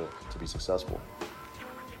one another to be successful?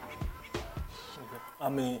 I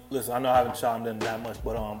mean, listen, I know I haven't chimed in that much,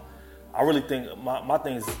 but I really think my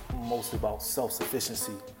thing is mostly about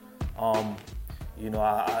self-sufficiency. I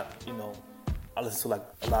listened to like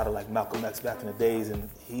a lot of like Malcolm X back in the days, and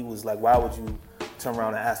he was like, why would you turn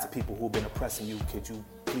around and ask the people who've been oppressing you, could you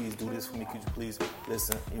please do this for me? Could you please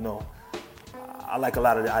listen? I like a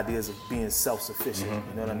lot of the ideas of being self-sufficient.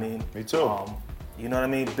 You know what I mean? Me too. You know what I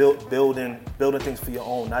mean? Building things for your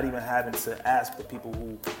own, not even having to ask the people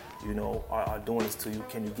who, are doing this to you.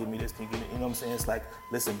 Can you give me this? Can you give me? You know what I'm saying? It's like,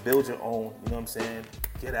 listen, build your own. You know what I'm saying?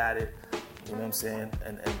 Get at it. You know what I'm saying?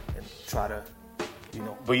 And try to,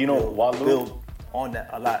 But build on that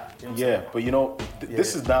a lot. You know what I'm saying?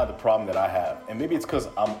 This is not the problem that I have, and maybe it's because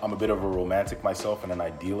I'm a bit of a romantic myself and an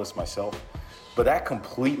idealist myself. But that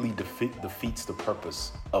completely defeats the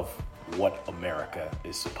purpose of what America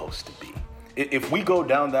is supposed to be. If we go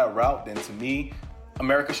down that route, then to me,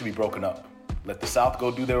 America should be broken up. Let the South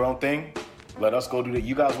go do their own thing. Let us go do that.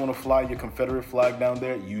 You guys want to fly your Confederate flag down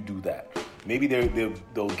there? You do that. Maybe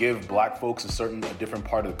they'll give black folks a different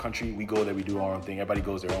part of the country. We go there, we do our own thing. Everybody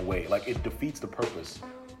goes their own way. Like, it defeats the purpose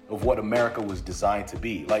of what America was designed to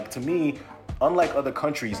be. Like, to me, unlike other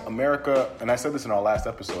countries, America, and I said this in our last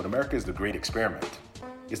episode, America is the great experiment.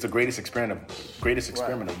 It's the greatest experiment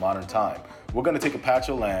of modern time. We're going to take a patch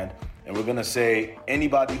of land, and we're going to say,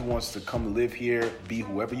 anybody who wants to come live here, be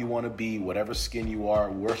whoever you want to be, whatever skin you are,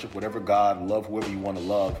 worship whatever God, love whoever you want to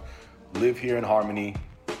love, live here in harmony,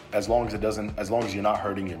 as long as you're not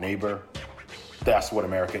hurting your neighbor. That's what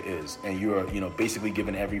America is. And you're, basically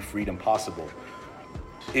given every freedom possible.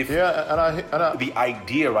 The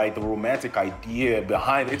idea, right, the romantic idea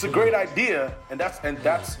behind it, it's a great idea, and that's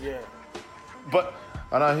but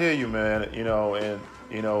and I hear you, man,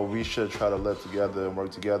 and we should try to live together and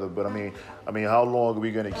work together, but I mean how long are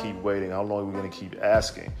we going to keep waiting? How long are we going to keep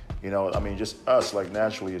asking? Just us, like,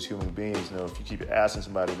 naturally as human beings, if you keep asking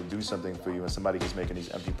somebody to do something for you and somebody keeps making these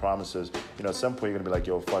empty promises, at some point you're gonna be like,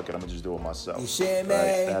 yo, fuck it, I'm gonna just do it myself. You shit, right?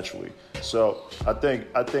 man. Naturally. So I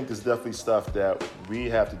think there's definitely stuff that we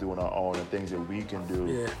have to do on our own and things that we can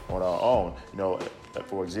do on our own.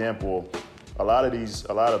 For example, a lot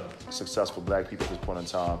of successful black people at this point in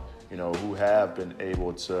time, who have been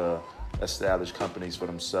able to establish companies for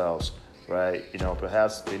themselves, right?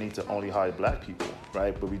 Perhaps they need to only hire black people,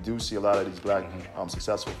 right? But we do see a lot of these black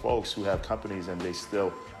successful folks who have companies and they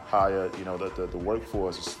still hire, the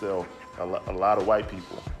workforce is still a lot of white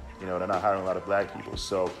people. They're not hiring a lot of black people.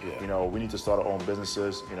 So, we need to start our own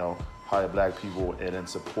businesses, hire black people and then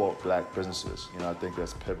support black businesses. I think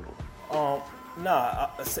that's pivotal. Nah,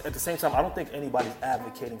 at the same time, I don't think anybody's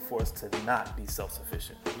advocating for us to not be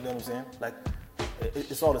self-sufficient. You know what I'm saying? Like,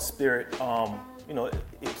 it's all the spirit. You know,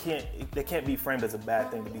 it can't be framed as a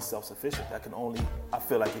bad thing to be self-sufficient. I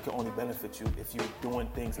feel like it can only benefit you if you're doing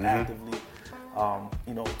things actively,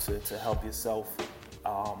 you know, to help yourself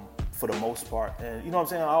for the most part. And you know what I'm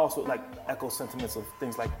saying? I also like echo sentiments of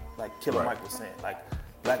things like Killer Mike was saying. Like,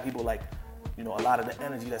 black people, like, you know, a lot of the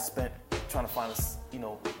energy that's spent trying to find us, you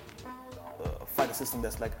know, fight a system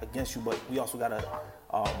that's like against you, but we also gotta,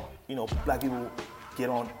 you know, black people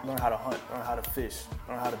learn how to hunt, learn how to fish,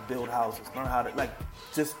 learn how to build houses, learn how to, like,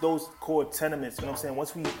 just those core tenements, you know what I'm saying?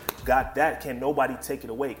 Once we got that, can nobody take it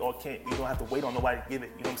away, or you don't have to wait on nobody to give it,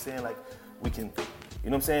 you know what I'm saying? Like, we can, you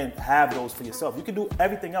know what I'm saying, have those for yourself. You can do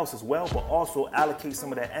everything else as well, but also allocate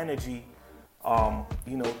some of that energy,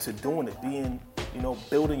 you know, to doing it, being, you know,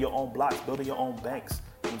 building your own blocks, building your own banks,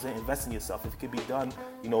 you know what I'm saying, invest in yourself. If it could be done,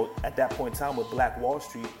 you know, at that point in time with Black Wall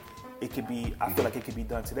Street, it could be, I feel like it could be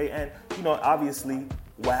done today. And, you know, obviously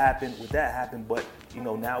what happened with that happened, but, you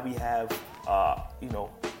know, now we have, you know,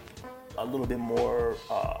 a little bit more,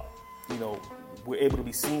 you know, we're able to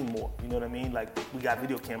be seen more, you know what I mean? Like, we got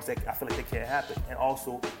video cams that I feel like they can't happen. And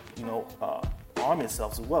also, you know, arm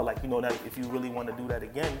themselves as well. Like, you know, that if you really want to do that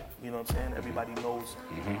again, you know what I'm saying? Everybody knows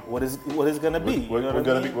what is gonna be. We're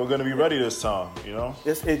gonna be ready this time, you know?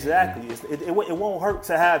 It's exactly. It won't hurt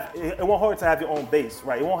to have your own base,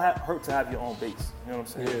 right? It won't hurt to have your own base. You know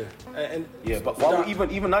what I'm saying? Yeah. But while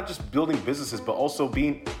even not just building businesses, but also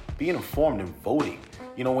being informed and voting.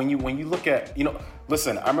 You know, when you look at, you know,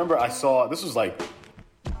 listen, I remember I saw, this was like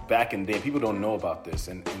back in the day, people don't know about this,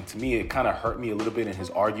 and to me it kind of hurt me a little bit in his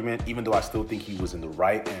argument, even though I still think he was in the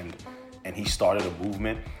right and he started a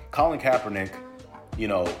movement. Colin Kaepernick, you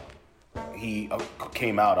know, he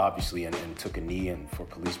came out obviously and took a knee and for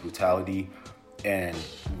police brutality and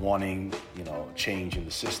wanting, you know, change in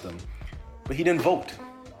the system, but he didn't vote.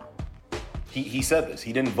 He said this,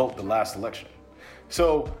 he didn't vote the last election.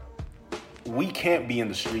 So we can't be in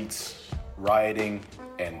the streets rioting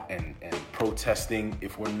and protesting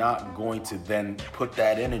if we're not going to then put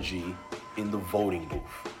that energy in the voting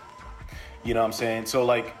booth. You know what I'm saying? So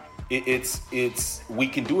like it's we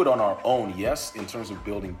can do it on our own, yes, in terms of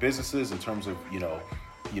building businesses, in terms of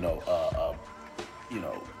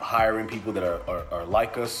hiring people that are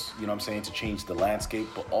like us, you know what I'm saying, to change the landscape.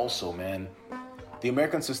 But also, man, the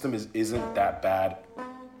American system isn't that bad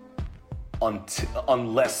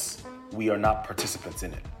unless we are not participants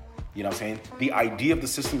in it. You know what I'm saying? The idea of the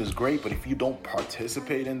system is great, but if you don't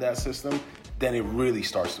participate in that system, then it really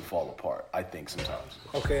starts to fall apart, I think, sometimes.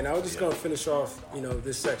 Okay, and I was just going to finish off, you know,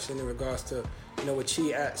 this section in regards to, you know, what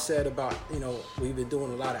Chi said about, you know, we've been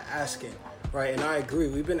doing a lot of asking, right? And I agree,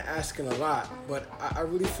 we've been asking a lot, but I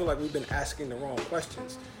really feel like we've been asking the wrong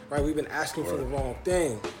questions, right? We've been asking for the wrong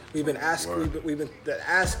thing. We've been asking, the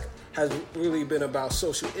ask has really been about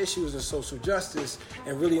social issues and social justice,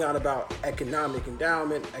 and really not about economic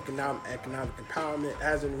endowment, economic empowerment. It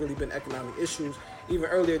hasn't really been economic issues. Even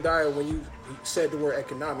earlier, Dio, when you said the word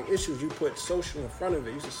economic issues, you put social in front of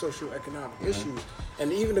it. You said social economic issues.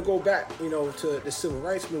 And even to go back, you know, to the civil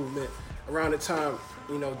rights movement, around the time,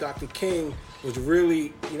 you know, Dr. King was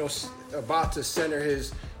really, you know, about to center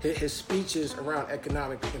his speeches around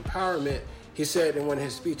economic empowerment. He said in one of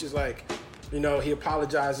his speeches, like, you know, he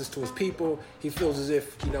apologizes to his people. He feels as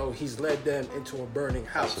if, you know, he's led them into a burning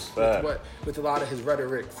house with a lot of his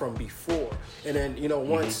rhetoric from before. And then, you know,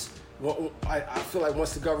 I feel like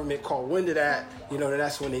once the government caught wind of that, you know,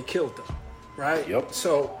 that's when they killed them, right? Yep.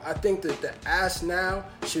 So I think that the ask now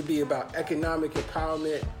should be about economic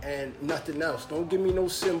empowerment and nothing else. Don't give me no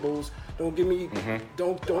symbols. Don't give me,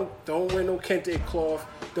 don't wear no kente cloth.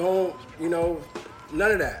 Don't, you know,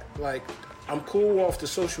 none of that. Like, I'm cool off the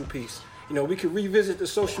social piece. You know, we can revisit the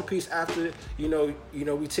social piece after, you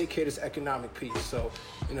know, we take care of this economic piece. So,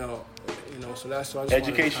 you know, so that's what I just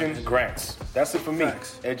education, grants. That's it for me.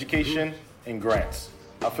 Facts. Education and grants.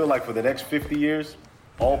 I feel like for the next 50 years,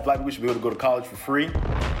 all black people should be able to go to college for free.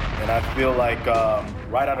 And I feel like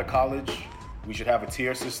right out of college, we should have a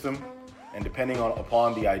tier system. And depending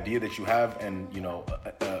upon the idea that you have and, you know,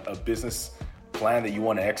 a business plan that you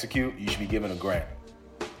want to execute, you should be given a grant.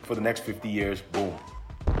 For the next 50 years, boom.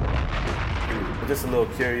 I'm just a little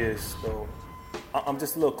curious, though. I'm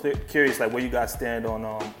just a little curious, like, where you guys stand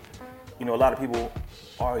on, you know, a lot of people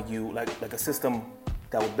argue, like a system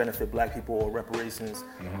that would benefit black people or reparations.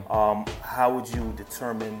 How would you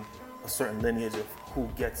determine a certain lineage of who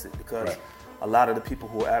gets it? Because a lot of the people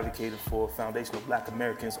who are advocating for foundation of black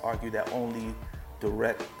Americans argue that only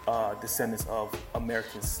direct descendants of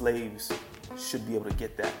American slaves should be able to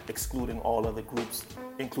get that, excluding all other groups,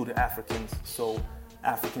 including Africans. So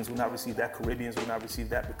Africans will not receive that, Caribbeans will not receive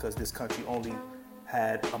that because this country only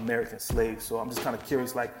had American slaves. So I'm just kind of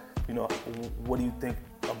curious, like, you know, what do you think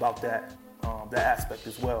about that aspect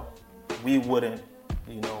as well? We wouldn't,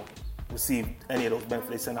 you know, receive any of those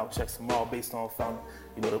benefits. They send out checks tomorrow based on,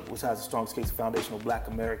 which has the strongest case of foundational Black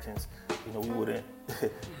Americans. You know, we wouldn't.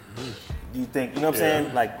 Do you think, you know what I'm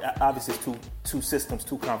saying? Like, obviously it's two systems,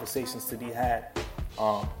 two conversations to be had. You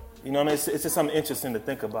know what I mean? It's just something interesting to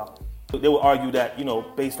think about. They would argue that, you know,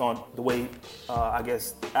 based on the way, I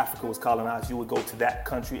guess, Africa was colonized, you would go to that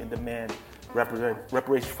country and demand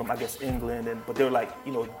reparations from, I guess, England. But they were like,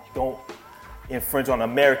 you know, don't infringe on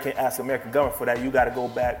ask American government for that. You got to go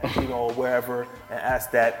back, you know, wherever and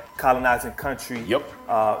ask that colonizing country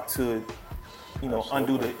to, you know,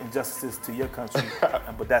 undo the injustices to your country.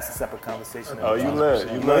 But that's a separate conversation. Oh, you led.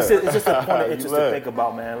 It's just a point of interest to think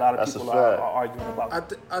about, man. A lot of people are arguing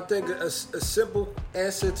about. I think a simple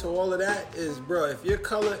answer to all of that is, bro, if your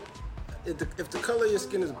color, if the color of your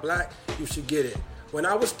skin is black, you should get it. When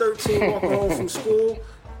I was 13, walking home from school,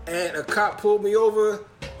 and a cop pulled me over,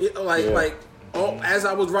 as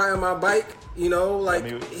I was riding my bike, you know,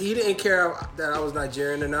 he didn't care that I was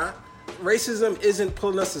Nigerian or not. Racism isn't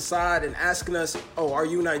pulling us aside and asking us, oh, are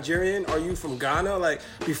you Nigerian? Are you from Ghana? Like,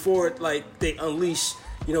 before, like, they unleash,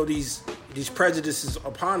 you know, these prejudices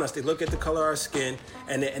upon us. They look at the color of our skin,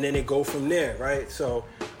 and then they go from there, right? So,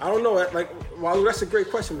 I don't know. Like, Walu, that's a great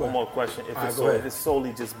question. But one more question. If it's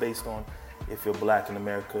solely just based on if you're Black in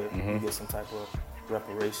America, you get some type of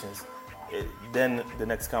reparations, then the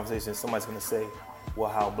next conversation, somebody's going to say, well,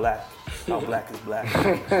 how black is black?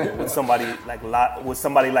 With somebody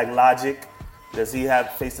like Logic, does he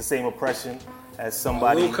face the same oppression as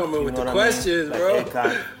somebody? Walu coming with the questions, bro. You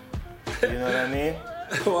know what I mean?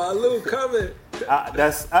 Walu coming.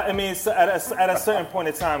 At a certain point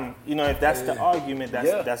in time, you know, if that's the argument,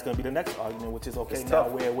 that's going to be the next argument, which is okay. It's now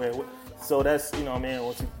tough. Where? So that's, you know,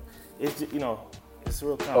 man. It's, you know. It's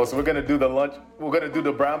real common. Oh, so we're gonna do the lunch. We're gonna do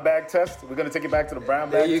the brown bag test. We're gonna take it back to the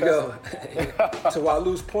brown bag test. There you go. To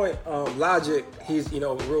Walu's point, Logic, he's, you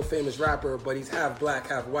know, a real famous rapper, but he's half black,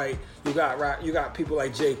 half white. You got people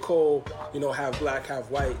like J. Cole, you know, half black, half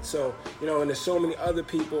white. So, you know, and there's so many other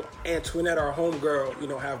people. Antoinette, our homegirl, you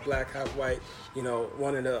know, half black, half white. You know,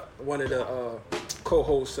 one of the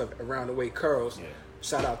co-hosts of Around the Way Curls. Yeah.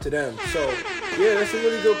 Shout out to them. So, yeah, that's a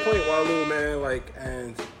really good point, Walu, man. Like,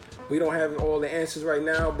 and we don't have all the answers right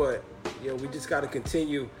now, but, you know, we just got to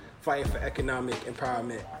continue fighting for economic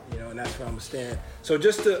empowerment, you know, and that's where I'm going to stand. So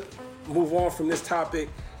just to move on from this topic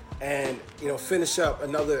and, you know, finish up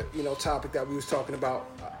another, you know, topic that we was talking about,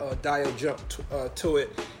 Dio jumped to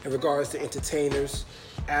it in regards to entertainers,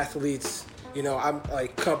 athletes, you know, I'm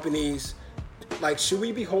like companies. Like, should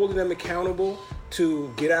we be holding them accountable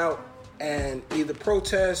to get out and either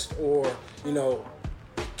protest or, you know,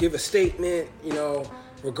 give a statement, you know,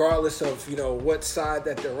 regardless of, you know, what side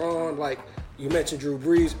that they're on? Like, you mentioned Drew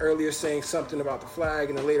Brees earlier saying something about the flag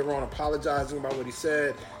and then later on apologizing about what he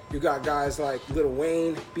said. You got guys like Lil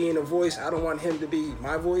Wayne being a voice. I don't want him to be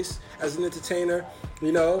my voice as an entertainer,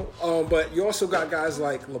 you know. But you also got guys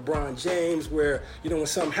like LeBron James where, you know, when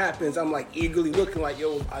something happens, I'm like eagerly looking like,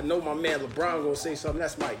 yo, I know my man LeBron gonna say something.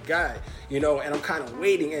 That's my guy, you know. And I'm kind of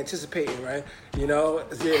waiting, anticipating, right? You know.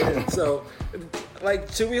 Yeah, so,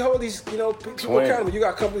 like, should we hold these, you know, people accountable? You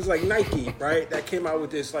got companies like Nike, right, that came out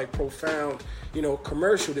with this like profound, you know,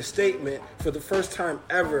 commercial, the statement for the first time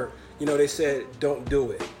ever. You know, they said, don't do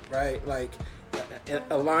it, right? Like,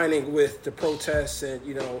 aligning with the protests and,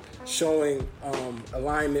 you know, showing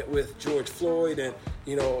alignment with George Floyd and,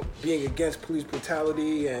 you know, being against police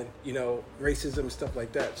brutality and, you know, racism and stuff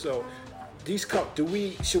like that. So, these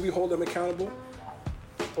should we hold them accountable?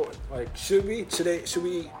 Or, like, should we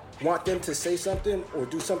want them to say something or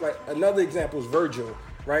do something? Like, another example is Virgil,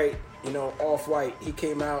 right? You know, Off-White, he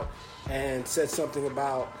came out and said something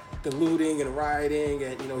about the looting and rioting,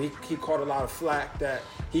 and, you know, he caught a lot of flack that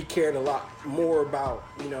he cared a lot more about,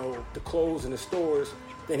 you know, the clothes in the stores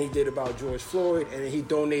than he did about George Floyd, and he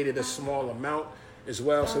donated a small amount as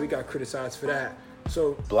well, so he got criticized for that.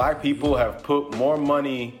 So black people have put more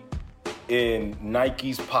money in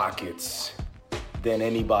Nike's pockets than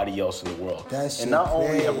anybody else in the world. And not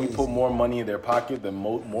only have we put more money in their pocket than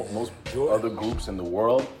most other groups in the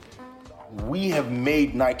world, we have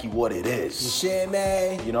made Nike what it is. Shit,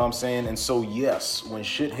 man. You know what I'm saying? And so, yes, when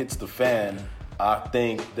shit hits the fan, I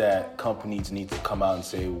think that companies need to come out and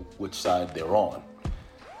say which side they're on.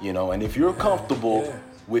 You know, and if you're comfortable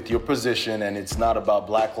with your position and it's not about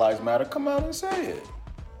Black Lives Matter, come out and say it.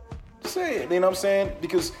 Say it. You know what I'm saying?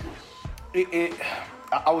 Because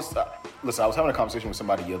listen, I was having a conversation with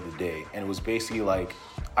somebody the other day, and it was basically like,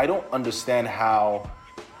 I don't understand how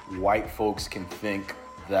white folks can think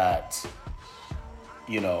that,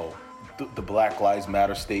 the Black Lives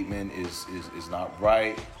Matter statement is not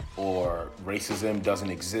right, or racism doesn't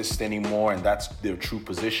exist anymore, and that's their true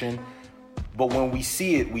position. But when we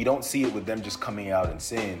see it, we don't see it with them just coming out and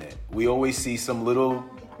saying it. We always see some little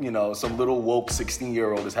woke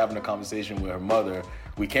 16-year-old is having a conversation with her mother.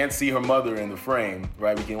 We can't see her mother in the frame,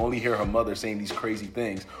 right? We can only hear her mother saying these crazy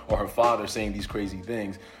things, or her father saying these crazy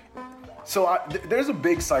things. So there's a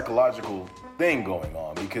big psychological thing going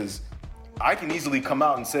on, because I can easily come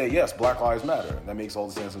out and say, yes, Black Lives Matter. That makes all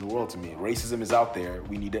the sense in the world to me. Racism is out there.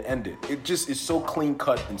 We need to end it. It just is so clean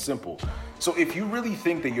cut and simple. So if you really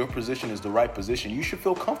think that your position is the right position, you should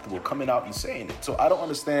feel comfortable coming out and saying it. So I don't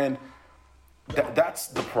understand. That's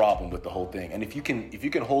the problem with the whole thing. And if you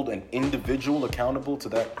can hold an individual accountable to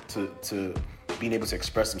that, to being able to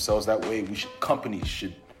express themselves that way, companies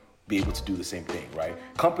should be able to do the same thing, right?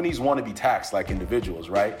 Companies want to be taxed like individuals,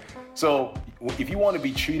 right? So if you want to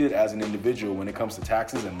be treated as an individual when it comes to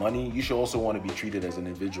taxes and money, you should also want to be treated as an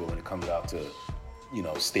individual when it comes out to,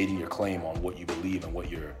 stating your claim on what you believe and what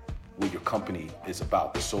your company is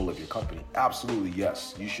about, the soul of your company. Absolutely,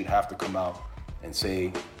 yes. You should have to come out and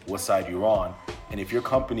say what side you're on. And if your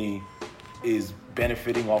company is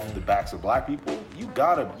benefiting off of the backs of Black people, you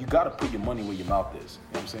gotta put your money where your mouth is.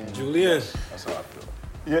 You know what I'm saying? Julian. That's how I feel.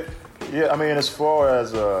 Yeah. I mean, as far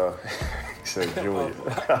as say Julian.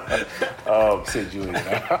 Say Julian.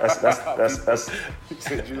 That's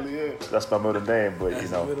Say Julian. That's my middle name, but That's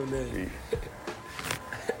the middle name.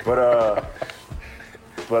 But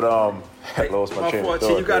I lost my chain of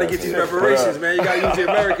thought. You gotta get these reparations, man. You gotta use the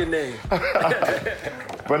American name.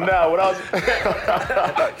 But now, what I was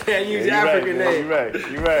can't use the African name.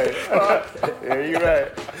 You're right. Yeah, you're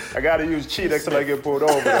right. I gotta use Chi next time I get pulled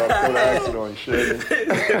over. I'll put an accent on shit.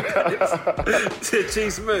 Chi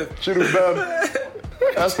Smith.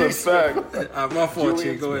 That's a fact. My fault,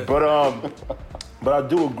 Chi. Go ahead. But I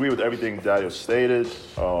do agree with everything Dario stated,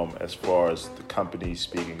 as far as the company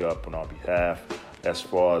speaking up on our behalf, as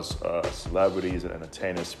far as celebrities and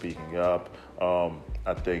entertainers speaking up.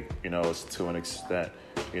 I think, it's to an extent,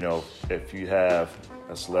 if you have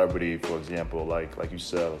a celebrity, for example, like you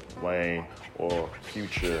said, Wayne or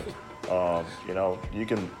Future, you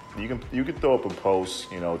can throw up a post,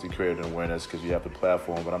 to create an awareness because you have the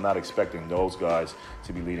platform, but I'm not expecting those guys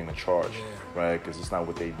to be leading the charge, right? Because it's not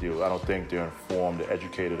what they do. I don't think they're informed, they're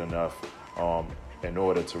educated enough in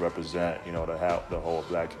order to represent, the whole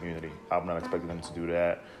Black community. I'm not expecting them to do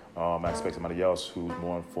that. I expect somebody else who's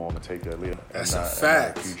more informed to take that lead. That's a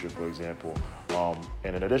fact. Future, for example.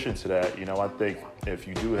 And in addition to that, I think if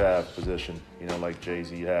you do have a position, like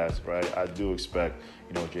Jay-Z has, right, I do expect,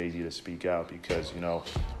 Jay-Z to speak out because,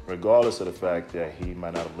 regardless of the fact that he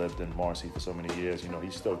might not have lived in Marcy for so many years,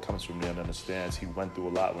 he still comes from there and understands. He went through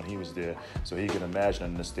a lot when he was there, so he can imagine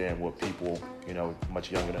and understand what people,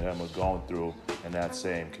 much younger than him are going through in that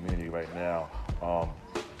same community right now.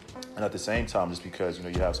 And at the same time, just because, you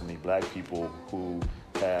have so many Black people who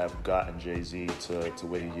have gotten Jay-Z to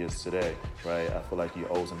where he is today, right? I feel like he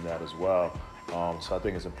owes him that as well. So I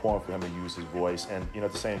think it's important for him to use his voice. And,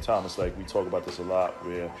 at the same time, it's like we talk about this a lot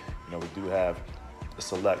where, we do have a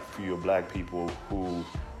select few of Black people who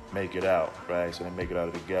make it out, right? So they make it out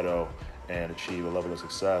of the ghetto and achieve a level of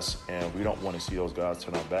success. And we don't want to see those guys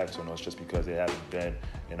turn our backs on us just because they haven't been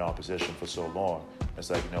in our position for so long. It's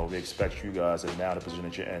like, we expect you guys and now the position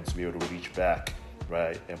that you're in to be able to reach back,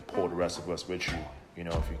 right? And pull the rest of us with you,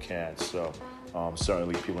 if you can. So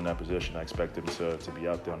certainly people in that position, I expect them to be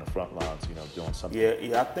out there on the front lines, doing something.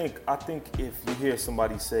 Yeah. I think if you hear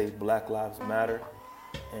somebody say Black Lives Matter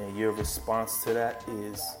and your response to that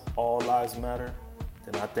is all lives matter,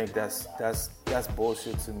 then I think that's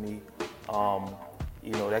bullshit to me.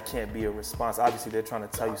 That can't be a response. Obviously, they're trying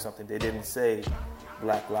to tell you something. They didn't say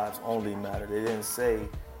Black lives only matter. They didn't say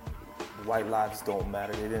white lives don't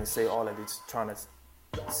matter. They didn't say all that. They're just trying to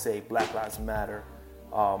say Black lives matter.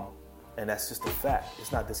 And that's just a fact.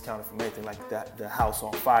 It's not discounted from anything. Like that, the house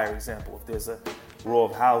on fire example. If there's a row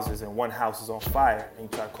of houses and one house is on fire and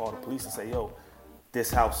you try to call the police and say, yo, this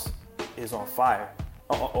house is on fire,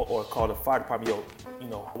 or call the fire department,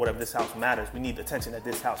 whatever, this house matters. We need attention at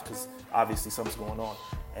this house because obviously something's going on.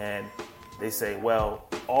 And they say, well,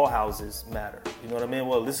 all houses matter. You know what I mean?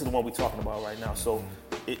 Well, this is the one we're talking about right now. So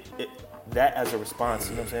that as a response,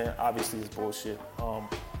 you know what I'm saying, obviously is bullshit.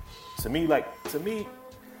 To me,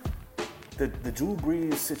 the Drew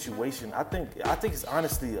Brees situation, I think it's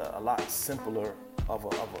honestly a lot simpler of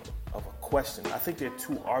a question. I think there are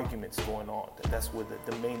two arguments going on. That's where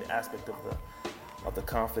the main aspect of of the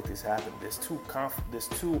conflict is happening. There's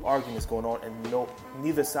two arguments going on, and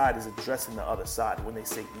neither side is addressing the other side when they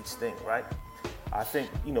say each thing, right? I think,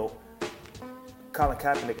 Colin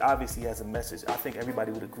Kaepernick obviously has a message. I think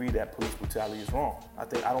everybody would agree that police brutality is wrong. I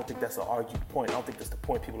don't think that's an argued point. I don't think that's the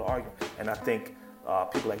point people are arguing. And I think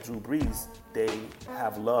people like Drew Brees, they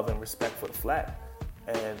have love and respect for the flag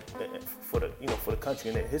and for the country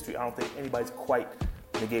and their history. I don't think anybody's quite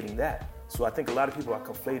negating that. So I think a lot of people are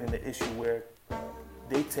conflating the issue where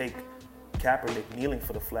they take Kaepernick kneeling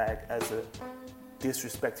for the flag as a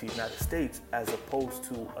disrespect to the United States as opposed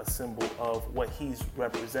to a symbol of what he's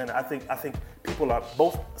representing. I think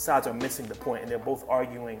both sides are missing the point, and they're both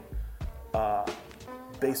arguing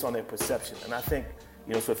based on their perception. And I think,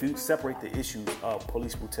 so if you separate the issues of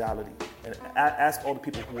police brutality and ask all the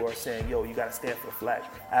people who are saying, yo, you gotta stand for the flag,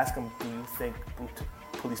 ask them, do you think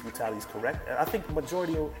police brutality is correct? And I think the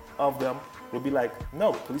majority of them will be like,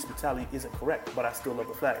 no, police brutality isn't correct, but I still love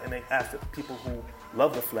the flag. And they ask the people who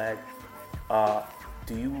love the flag,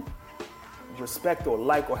 do you respect or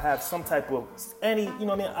like or have some type of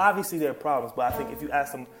obviously there are problems, but I think if you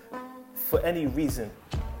ask them for any reason,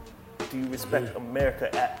 do you respect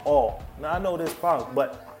America at all? Now I know there's problems,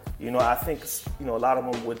 but I think a lot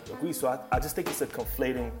of them would agree. So I just think it's a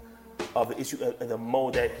conflating of the issue, the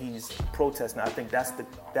mode that he's protesting. I think that's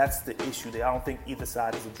the issue there. I don't think either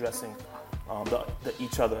side is addressing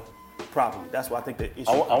each other properly. That's why I think the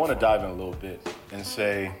issue. I want to dive in a little bit and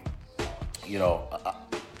say,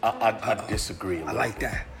 I disagree. I like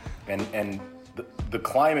that. And the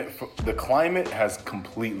climate has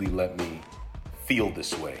completely let me feel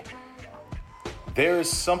this way. There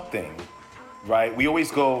is something, right? We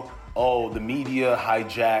always go, oh, the media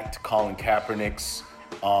hijacked Colin Kaepernick's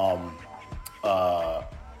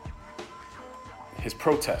his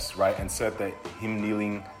protest, right, and said that him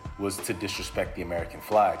kneeling was to disrespect the American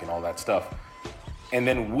flag and all that stuff. And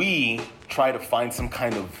then we try to find some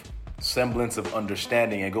kind of semblance of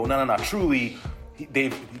understanding and go, no, truly,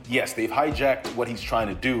 they've hijacked what he's trying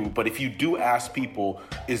to do. But if you do ask people,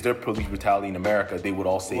 is there police brutality in America, they would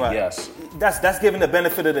all say yes. That's giving the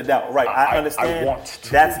benefit of the doubt, right? I understand.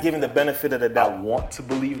 That's giving the benefit of the doubt. I want to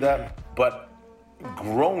believe that, but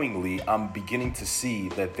growingly, I'm beginning to see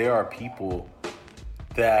that there are people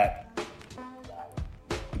that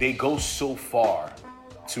they go so far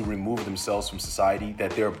to remove themselves from society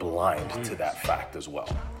that they're blind to that fact as well.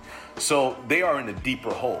 So they are in a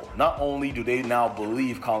deeper hole. Not only do they now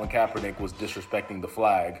believe Colin Kaepernick was disrespecting the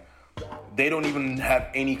flag, they don't even have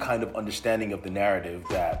any kind of understanding of the narrative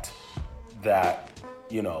that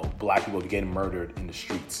black people are getting murdered in the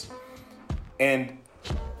streets. And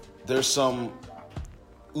there's some...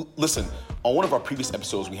 Listen, on one of our previous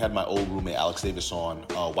episodes, we had my old roommate Alex Davis on,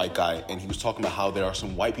 white guy, and he was talking about how there are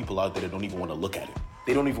some white people out there that don't even want to look at it.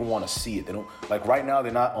 They don't even want to see it. They don't, like right now,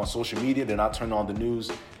 they're not on social media, they're not turning on the news.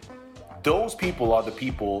 Those people are the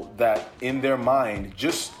people that in their mind,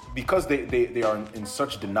 just because they are in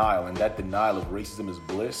such denial, and that denial of racism is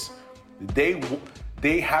bliss,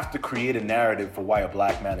 they have to create a narrative for why a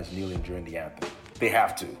black man is kneeling during the anthem. They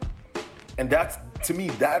have to. And that's, to me,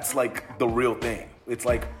 that's like the real thing. It's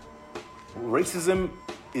like racism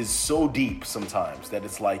is so deep sometimes that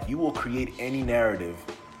it's like you will create any narrative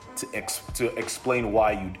to explain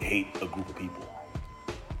why you hate a group of people,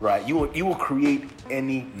 right? You will create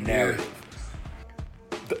any narrative.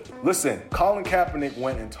 Listen, Colin Kaepernick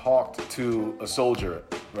went and talked to a soldier,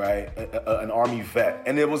 right? An army vet,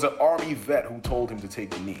 and it was an army vet who told him to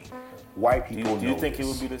take the knee. White people do you think it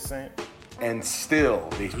would be the same? And still,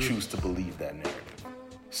 they choose to believe that narrative.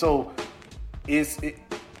 So, it's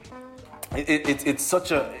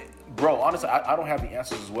such a, bro, honestly, I don't have the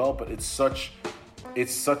answers as well, but it's such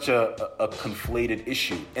a conflated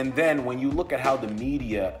issue. And then when you look at how the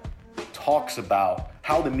media talks about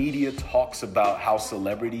how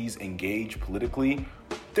celebrities engage politically,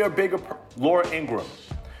 they're bigger. Laura Ingraham,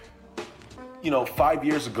 5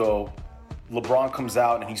 years ago, LeBron comes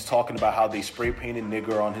out and he's talking about how they spray painted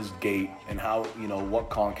nigger on his gate and how, what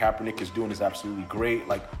Colin Kaepernick is doing is absolutely great.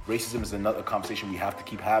 Like, racism is another conversation we have to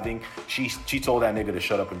keep having. She told that nigga to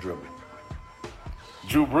shut up and dribble.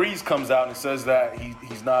 Drew Brees comes out and says that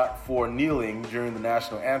he's not for kneeling during the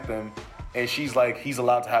national anthem, and she's like, he's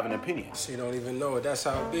allowed to have an opinion. She don't even know it. That's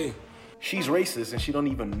how it be. She's racist and she don't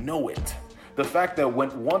even know it. The fact that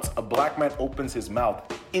once a black man opens his mouth,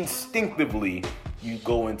 instinctively you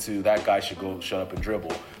go into that guy should go shut up and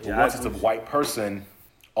dribble. But once it's a white person,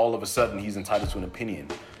 all of a sudden he's entitled to an opinion.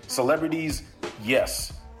 Celebrities,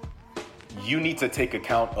 yes, you need to take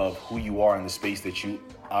account of who you are in the space that you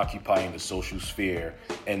occupying the social sphere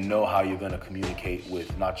and know how you're going to communicate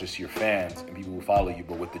with not just your fans and people who follow you,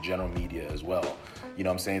 but with the general media as well. You know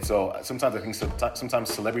what I'm saying? So sometimes I think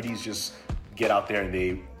sometimes celebrities just get out there and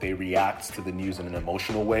they react to the news in an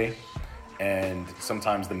emotional way. And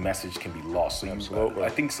sometimes the message can be lost. So I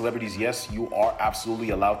think celebrities, yes, you are absolutely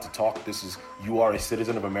allowed to talk. You are a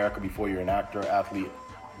citizen of America before you're an actor, athlete,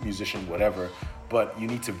 musician, whatever. But you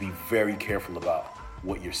need to be very careful about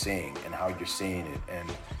what you're saying and how you're saying it, and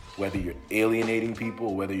whether you're alienating people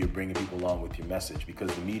or whether you're bringing people along with your message.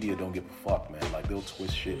 Because the media don't give a fuck, man. Like, they'll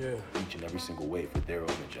twist shit each and every single way for their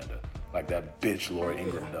own agenda, like that bitch Laura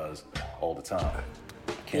Ingraham does all the time.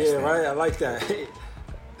 I can't stand right. it. I like that.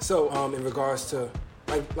 So, in regards to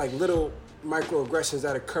like little microaggressions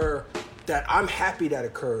that occur, that I'm happy that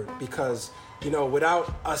occurred, because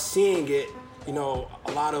without us seeing it, a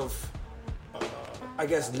lot of I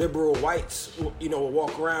guess liberal whites, will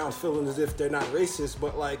walk around feeling as if they're not racist,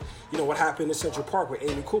 but what happened in Central Park with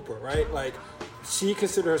Amy Cooper, right? Like, she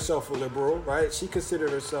considered herself a liberal, right? She considered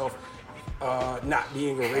herself not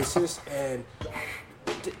being a racist, and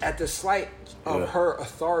at the slight of her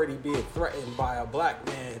authority being threatened by a black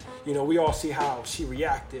man, we all see how she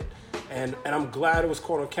reacted, and I'm glad it was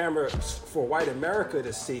caught on camera for white America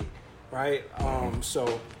to see, right?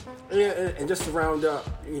 And just to round up,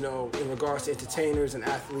 in regards to entertainers and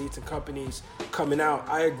athletes and companies coming out,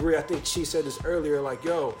 I agree. I think she said this earlier,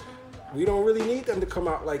 we don't really need them to come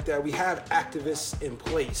out like that. We have activists in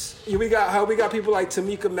place. We got people like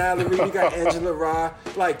Tamika Mallory, we got Angela Rye.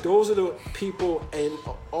 Like, those are the people, and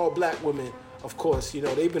all black women, of course,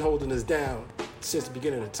 they've been holding us down since the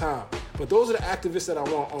beginning of time. But those are the activists that I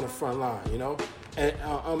want on the front line,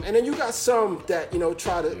 And then you got some that,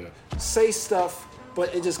 try to say stuff,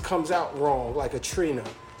 but it just comes out wrong, like a Trina.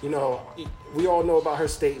 We all know about her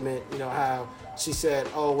statement, how she said,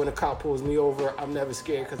 when a cop pulls me over, I'm never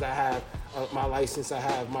scared because I have my license, I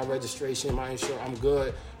have my registration, my insurance, I'm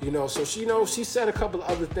good. So she said a couple of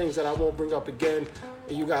other things that I won't bring up again.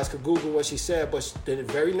 You guys could Google what she said, but the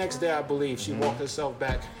very next day, I believe, she walked herself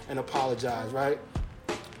back and apologized, right?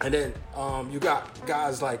 And then you got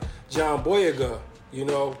guys like John Boyega,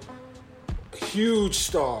 huge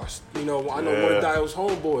stars. I know one of Dio's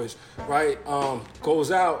homeboys, right?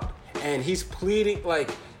 Goes out and he's pleading,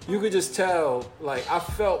 you could just tell, I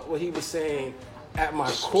felt what he was saying at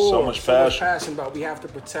my core. So much passion about we have to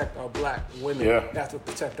protect our black women. Yeah. We have to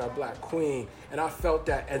protect our black queen. And I felt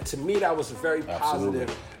that. And to me, that was very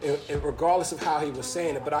positive, and regardless of how he was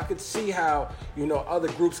saying it. But I could see how, other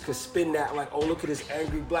groups could spin that look at this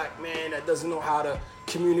angry black man that doesn't know how to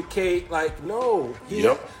communicate. No.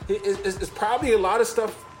 It's probably a lot of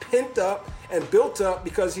stuff pent up and built up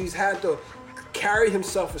because he's had to carry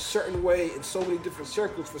himself a certain way in so many different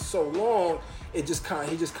circles for so long. He just kind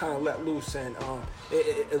of let loose, and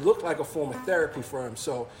it looked like a form of therapy for him.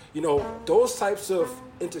 So those types of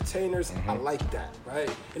entertainers, I like that, right?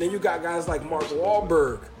 And then you got guys like Mark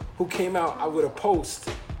Wahlberg, who came out with a post,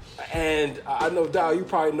 and I know Dal, you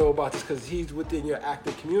probably know about this because he's within your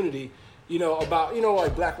active community. About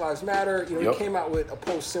like Black Lives Matter. He came out with a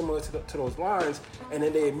post similar to those lines, and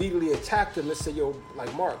then they immediately attacked him and said,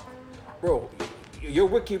 Mark, bro, your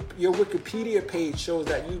Wikipedia page shows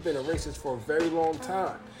that you've been a racist for a very long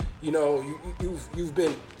time. You've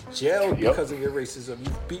been jailed because of your racism.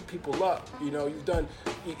 You've beat people up.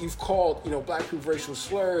 You've called black people racial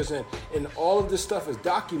slurs, and all of this stuff is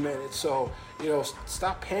documented. So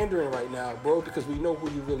stop pandering right now, bro, because we know who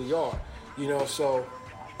you really are. So.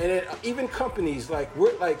 And then even companies,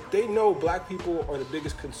 they know black people are the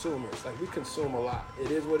biggest consumers. We consume a lot. It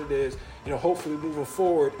is what it is. Hopefully moving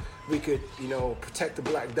forward, we could, protect the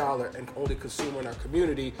black dollar and only consume in our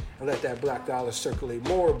community and let that black dollar circulate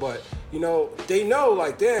more. But, they know,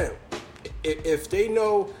 damn, if they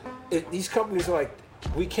know, these companies are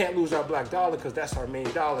we can't lose our black dollar because that's our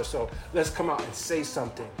main dollar. So let's come out and say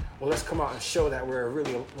something. Well, let's come out and show that we're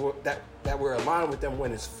really, that we're aligned with them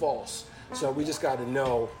when it's false. So we just got to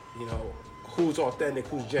know, who's authentic,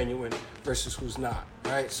 who's genuine versus who's not,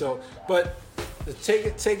 right? So, but to take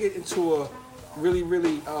it into a really,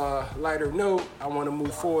 really lighter note, I want to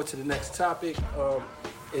move forward to the next topic.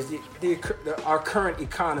 Is our current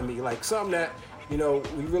economy, something that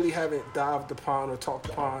we really haven't dived upon or talked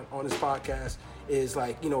upon on this podcast is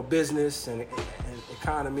business and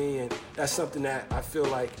economy, and that's something that I feel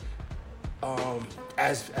like.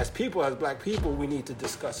 As people, as black people, we need to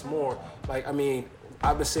discuss more.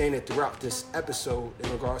 I've been saying it throughout this episode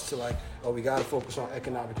in regards to we got to focus on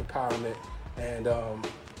economic empowerment. And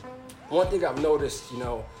one thing I've noticed,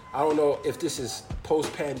 I don't know if this is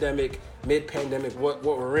post-pandemic, mid-pandemic, what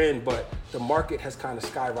we're in, but the market has kind of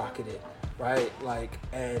skyrocketed. right? Like,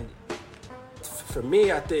 and for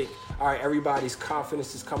me, I think, all right, everybody's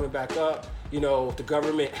confidence is coming back up. You know, the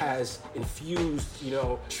government has infused, you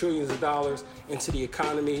know, trillions of dollars into the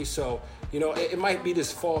economy. So, you know, it might be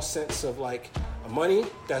this false sense of like money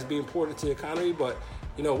that's being poured into the economy, but,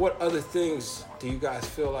 you know, what other things do you guys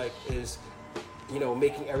feel like is, you know,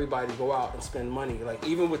 making everybody go out and spend money? Like,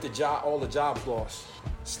 even with the job, all the jobs lost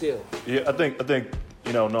still. Yeah, I think,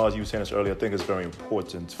 you know, as you were saying this earlier, I think it's very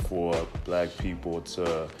important for Black people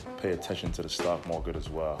to pay attention to the stock market as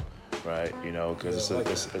well, right? You know, because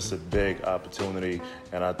it's a big opportunity,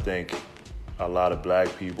 and I think a lot of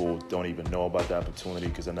Black people don't even know about the opportunity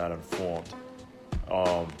because they're not informed.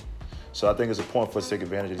 So I think it's important for us to take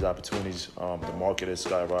advantage of these opportunities. The market is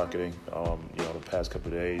skyrocketing. You know, the past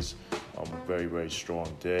couple of days, very, very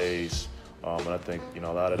strong days. And I think, you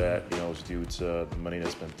know, a lot of that, you know, is due to the money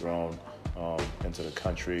that's been thrown into the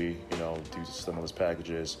country, you know, due to stimulus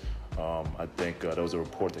packages. I think there was a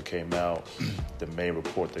report that came out, the May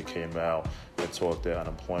report that came out that talked that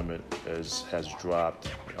unemployment has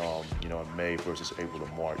dropped, you know, in May versus April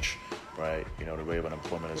to March, right? You know, the rate of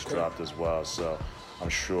unemployment has dropped as well. So I'm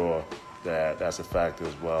sure that that's a factor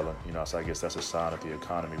as well. And, you know, so I guess that's a sign of the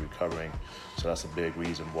economy recovering. So that's a big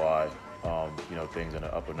reason why, you know, things are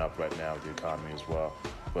up and up right now with the economy as well.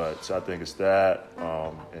 But so I think it's that,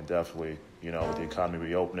 and definitely, you know, with the economy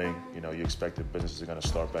reopening, you know, you expect that businesses are going to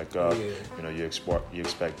start back up. Yeah. You know, you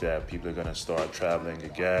expect that people are going to start traveling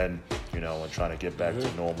again, you know, and trying to get back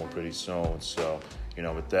to normal pretty soon. So, you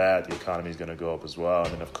know, with that, the economy is going to go up as well.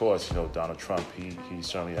 And then, of course, you know, Donald Trump, he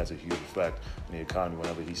certainly has a huge effect on the economy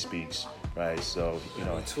whenever he speaks, right? So, you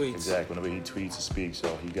know, exactly, whenever he tweets or speaks.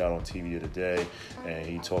 So he got on TV today and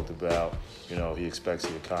he talked about, you know, he expects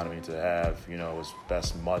the economy to have, you know, his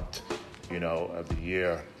best month, you know, of the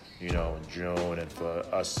year, you know, in June, and for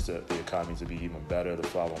the economy to be even better the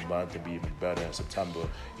following month and be even better in September,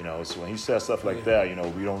 you know. So when he says stuff like that, you know,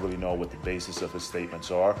 we don't really know what the basis of his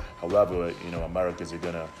statements are. However, you know, Americans are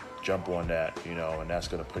going to jump on that, you know, and that's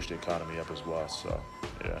going to push the economy up as well. So,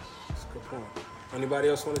 yeah. That's a good point. Anybody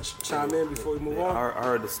else want to chime in before we move on? I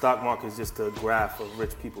heard the stock market is just a graph of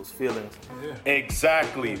rich people's feelings. Yeah.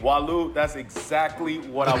 Exactly. Walu, that's exactly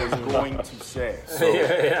what I was going to say. So,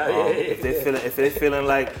 if they feeling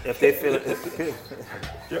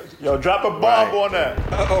yo, drop a bomb on that.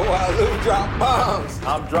 Walu, drop bombs.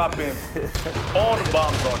 I'm dropping all the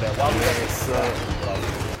bombs on that. Walu, that's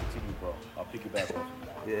bro. I'll pick it back up.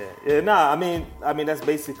 Yeah. Nah. I mean that's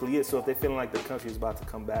basically it. So if they're feeling like the country is about to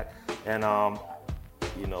come back, and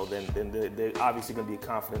you know, then they're obviously going to be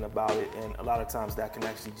confident about it, and a lot of times that can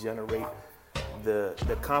actually generate the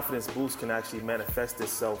confidence boost can actually manifest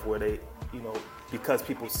itself where they, you know, because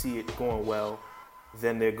people see it going well,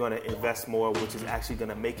 then they're going to invest more, which is actually going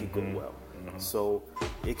to make it go well. Mm-hmm. So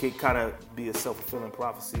it could kind of be a self-fulfilling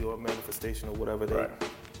prophecy or a manifestation or whatever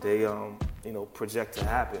they you know, project to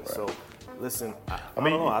happen. Right. So listen, I don't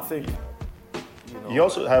know. I think, you know, you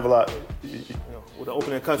also have a lot. With the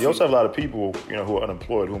opening country, you also have a lot of people, you know, who are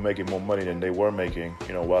unemployed, who are making more money than they were making,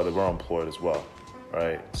 you know, while they were employed as well,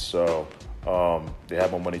 right? So they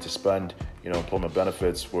have more money to spend. You know, employment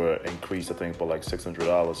benefits were increased, I think, by like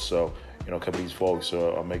 $600. So, you know, a couple of these folks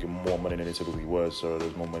are making more money than they typically would. So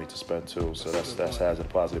there's more money to spend too. So that has a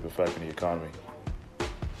positive effect on the economy.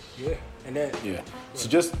 Yeah, and then So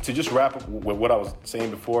just wrap up with what I was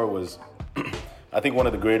saying before was, I think one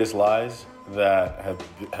of the greatest lies that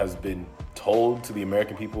has been told to the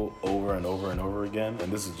American people over and over and over again,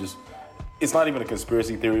 and this is just, it's not even a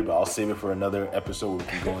conspiracy theory, but I'll save it for another episode we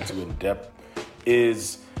can go into in depth,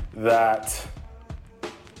 is that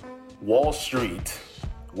Wall Street,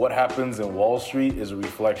 what happens in Wall Street is a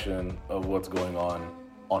reflection of what's going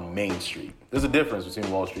on Main Street. There's a difference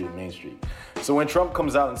between Wall Street and Main Street. So when Trump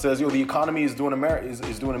comes out and says, yo, the economy is doing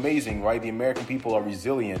amazing, right? The American people are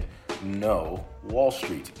resilient. No, Wall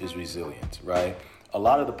Street is resilient, right? A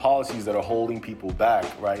lot of the policies that are holding people back,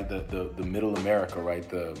 right? The middle America, right?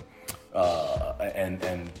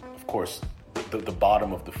 And of course the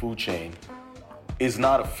bottom of the food chain is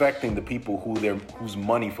not affecting the people whose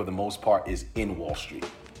money for the most part is in Wall Street.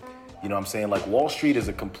 You know what I'm saying? Like, Wall Street is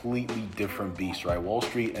a completely different beast, right? Wall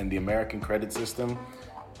Street and the American credit system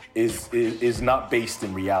is not based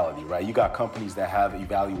in reality, right? You got companies that have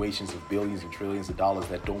evaluations of billions and trillions of dollars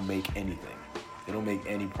that don't make anything. They don't make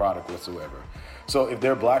any product whatsoever. So if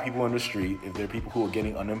there are Black people in the street, if there are people who are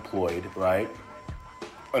getting unemployed, right?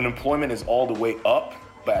 Unemployment is all the way up,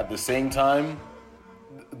 but at the same time,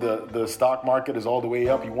 the stock market is all the way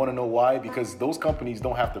up. You want to know why? Because those companies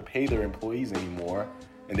don't have to pay their employees anymore,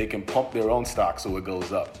 and they can pump their own stock so it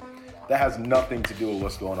goes up. That has nothing to do with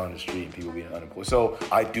what's going on in the street and people being unemployed. So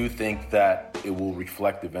I do think that it will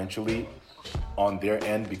reflect eventually on their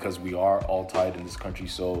end, because we are all tied in this country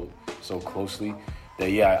so closely. That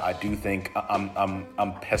I do think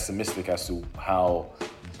I'm pessimistic as to how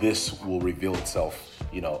this will reveal itself,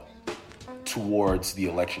 towards the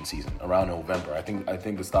election season around November. I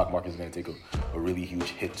think the stock market is going to take a really huge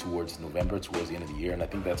hit towards November, towards the end of the year, and I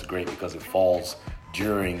think that's great because it falls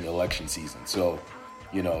during election season. So,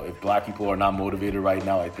 if black people are not motivated right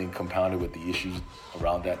now, I think compounded with the issues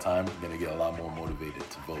around that time, they're going to get a lot more motivated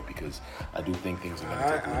to vote, because I do think things are going to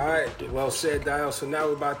take a little bit of a dip. Well said, Dial. So now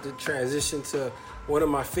we're about to transition to one of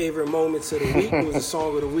my favorite moments of the week. It was the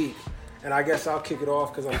song of the week. And I guess I'll kick it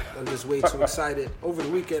off because I'm just way too excited. Over the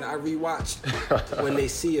weekend, I rewatched When They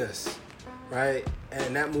See Us, right?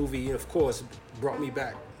 And that movie, of course, brought me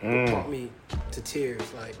back. It brought me to tears,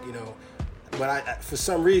 But for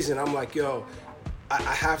some reason, I'm like,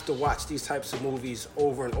 I have to watch these types of movies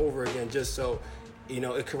over and over again just so,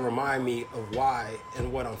 it can remind me of why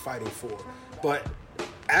and what I'm fighting for. But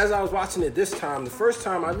as I was watching it this time, the first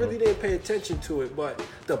time, I really didn't pay attention to it, but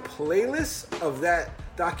the playlist of that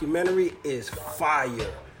documentary is fire.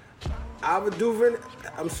 Ava DuVernay,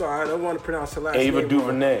 I'm sorry, I don't want to pronounce her last name. Ava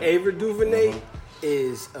DuVernay. Ava DuVernay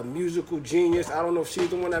is a musical genius. I don't know if she's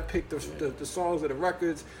the one that picked the songs or the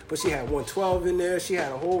records, but she had 112 in there. She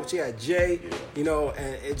had Jay, and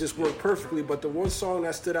it just worked perfectly. But the one song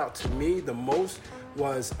that stood out to me the most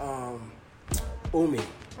was Umi.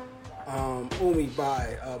 Umi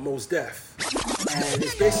by Mos Def. And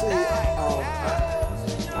it's basically,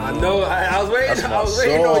 I know, I was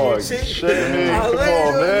waiting on you, Chief. I was waiting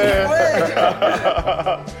on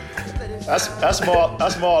you.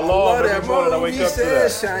 That's more alarm every morning I wake up to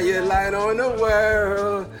that. Shine your light on the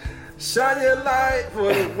world. Shine your light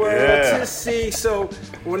for the world to see. So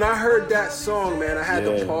when I heard that song, man, I had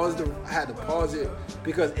to pause it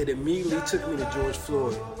because it immediately took me to George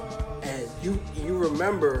Floyd. And you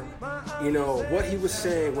remember, what he was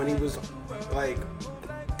saying when he was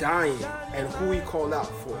dying and who he called out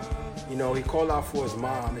for. He called out for his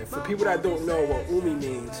mom. And for people that don't know what Umi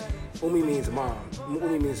means mom.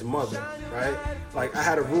 Umi means mother, right? I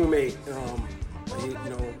had a roommate,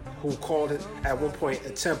 who called it at one point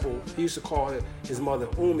at Temple. He used to call it his mother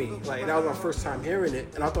Umi. And that was my first time hearing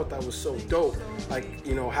it, and I thought that was so dope.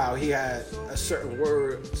 How he had a certain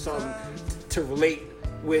word, something to relate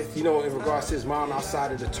with, in regards to his mom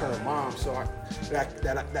outside of the term mom. So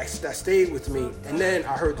that stayed with me. And then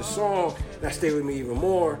I heard the song, that stayed with me even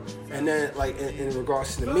more. And then in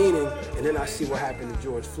regards to the meaning, and then I see what happened to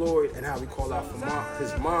George Floyd and how he called out for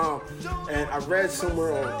his mom. And I read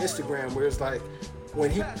somewhere on Instagram where it's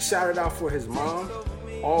when he shouted out for his mom,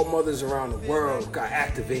 all mothers around the world got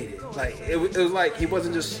activated. It was like he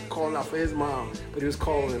wasn't just calling out for his mom, but he was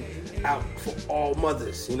calling out for all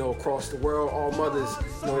mothers, across the world, all mothers,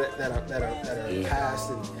 that are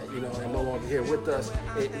passed and no longer here with us.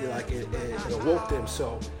 It awoke them.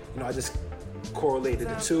 So, I just correlated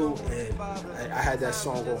the two, and I had that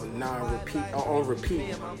song on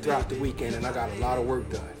repeat throughout the weekend, and I got a lot of work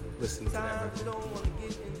done listening to that record.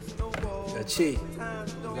 Chi, you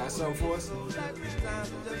got something for us?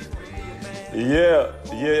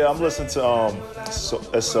 Yeah, I'm listening to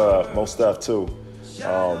it's Mos Def too,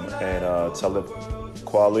 and Talib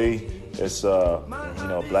Kweli. It's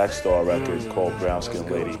Black Star record called Brown Skin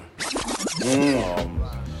Lady.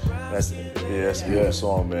 That's a beautiful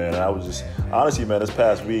song, man. I was just honestly, man, this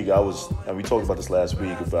past week and we talked about this last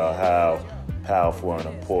week about how powerful and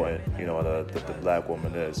important, the black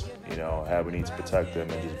woman is, how we need to protect them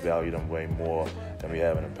and just value them way more than we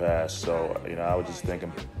have in the past. So, I was just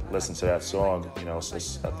thinking, listen to that song, I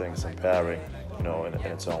think it's empowering, in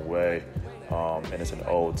its own way. And it's an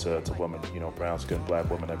ode to women, brown skinned black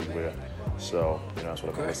women everywhere. So, that's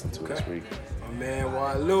what I've been listening to this week. My man,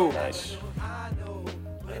 Walou. Nice.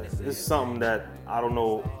 This is something that I don't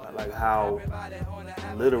know how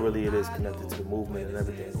literally it is connected to the movement and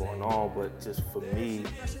everything going on, but just for me,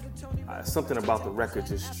 something about the record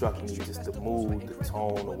just struck me, just the mood, the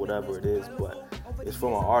tone, or whatever it is. But it's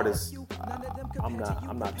from an artist I'm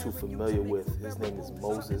not too familiar with. His name is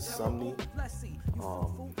Moses Sumney.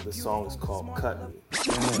 The song is called Cut Me.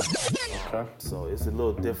 Okay. So it's a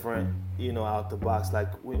little different, out the box.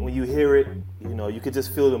 When you hear it, you could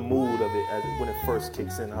just feel the mood of it when it first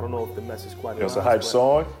kicks in. I don't know if the message quite. It's a hype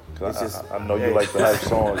song. I know you like the hype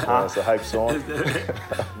songs. Man. It's a hype song. It's different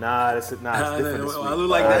this week. I look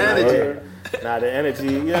like the energy. The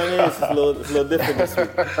energy, it's a little different this week.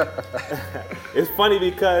 It's funny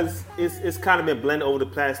because it's kind of been blended over the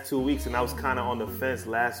past 2 weeks, and I was kind of on the fence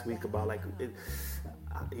last week about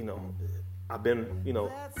I've been,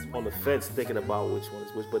 on the fence thinking about which one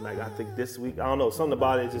is which. But like I think this week, I don't know, something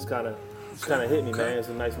about it just kind of hit me, man. It's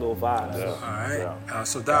a nice little vibe. Yeah. All right.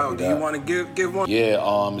 So Dial, do you want to give one?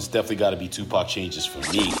 Yeah, it's definitely got to be Tupac Changes for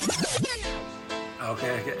me.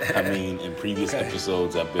 Okay. I mean, in previous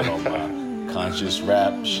episodes, I've been on my conscious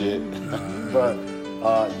rap shit, but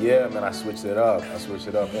yeah, man, I switched it up. And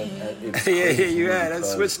it's you had that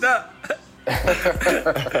switched up.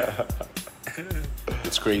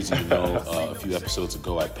 It's crazy, a few episodes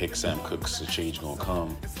ago, I picked Sam Cooke's "The Change Gonna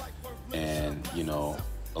Come," and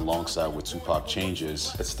alongside with Tupac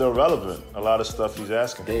Changes, it's still relevant. A lot of stuff he's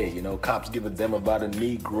asking. Hey, cops give a damn about a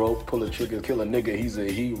Negro, pull a trigger, kill a nigga, he's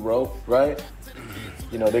a hero, right?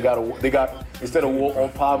 They got instead of war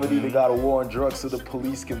on poverty, they got a war on drugs so the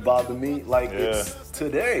police can bother me. It's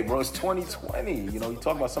today, bro. It's 2020. You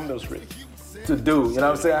talk about some of those rich to do. You know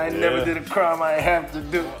what I'm saying? I ain't never did a crime I ain't have to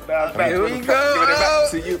do. Here we go.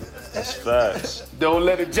 To you. That's facts. Don't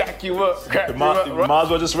let it jack you up. Might as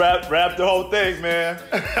well just rap the whole thing, man.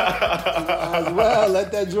 Might as well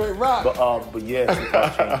let that joint rock. But yeah,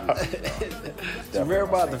 Tupac Changes. It's rare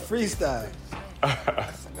about the freestyle.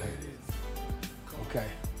 Okay.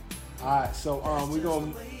 All right, so we're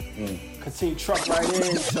going to continue truck right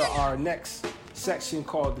into our next section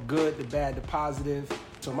called the good, the bad, the positive.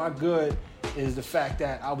 So my good is the fact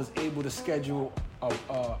that I was able to schedule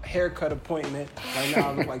a haircut appointment. Right now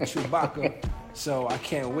I look like Chewbacca, so I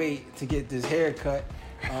can't wait to get this haircut.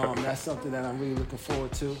 That's something that I'm really looking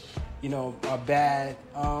forward to. A bad,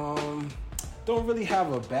 don't really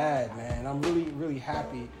have a bad, man. I'm really, really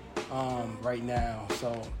happy right now.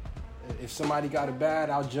 So if somebody got a bad,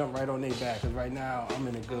 I'll jump right on their back. Because right now I'm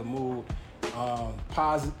in a good mood.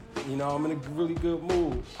 Positive, I'm in a really good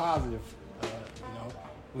mood. Positive,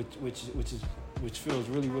 which feels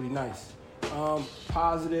really, really nice.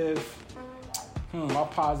 Positive. My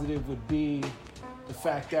positive would be the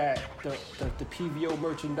fact that the PVO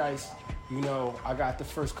merchandise. I got the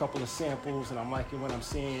first couple of samples and I'm liking what I'm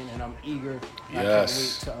seeing and I'm eager. And I can't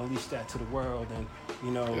wait to unleash that to the world and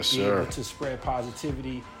be able to spread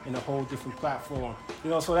positivity in a whole different platform.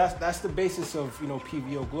 So that's the basis of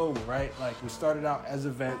PVO Global, right? Like we started out as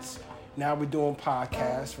events, now we're doing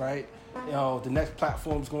podcasts, right? The next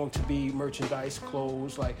platform is going to be merchandise,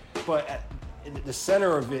 clothes, but at the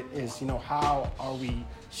center of it is how are we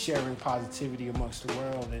sharing positivity amongst the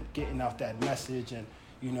world and getting out that message and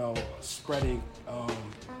spreading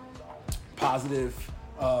positive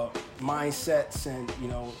mindsets and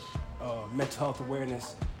mental health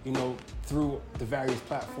awareness through the various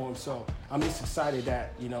platforms. So I'm just excited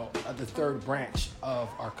that the third branch of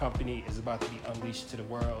our company is about to be unleashed to the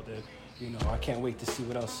world, and I can't wait to see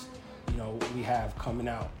what else we have coming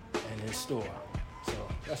out and in store. So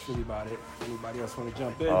that's really about it. Anybody else want to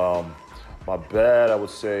jump in? My bad, I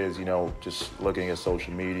would say, is just looking at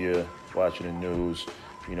social media, watching the news.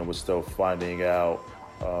 We're still finding out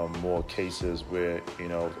more cases where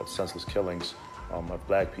of senseless killings of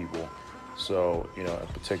black people. So in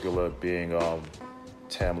particular being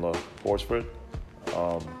Tamla Horsford.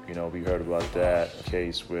 We heard about that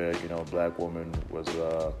case where a black woman was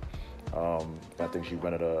I think she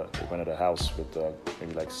rented a house with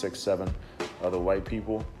maybe like 6-7 other white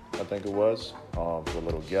people. I think it was for a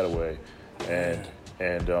little getaway, and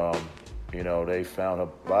they found her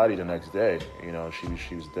body the next day.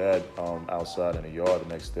 She was dead outside in the yard the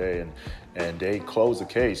next day, and they closed the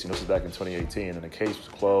case. This was back in 2018, and the case was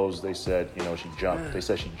closed. They said she jumped. They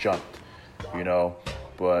said she jumped.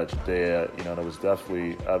 But there was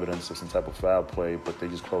definitely evidence of some type of foul play, but they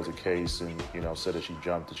just closed the case and, said that she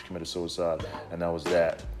jumped, that she committed suicide, and that was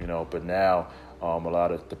that, But now, a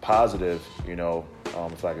lot of the positive,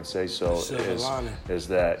 if I can say so, is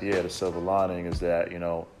that, the silver lining is that,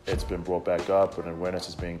 it's been brought back up and a lot of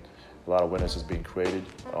awareness is being created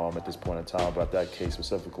at this point in time about that case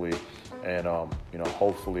specifically. And,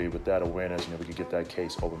 hopefully with that awareness, we can get that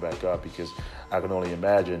case opened back up, because I can only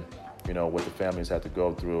imagine what the families had to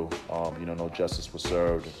go through. No justice was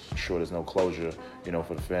served. I'm sure there's no closure,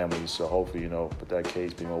 for the families. So hopefully, with that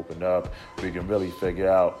case being opened up, we can really figure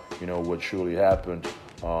out, what truly happened.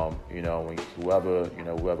 Whoever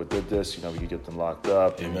did this, we can get them locked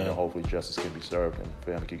up. Amen. And hopefully justice can be served and the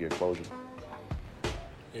family can get closure.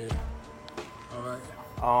 Yeah. All right.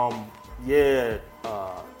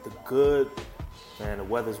 The good, man, the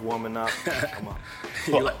weather's warming up. I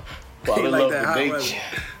love that hot weather.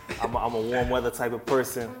 I'm a warm weather type of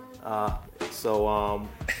person. The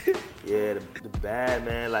bad,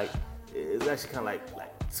 man, it's actually kind of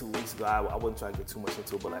like 2 weeks ago. I wasn't trying to get too much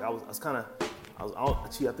into it, but I think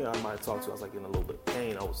I might have talked to you. I was in a little bit of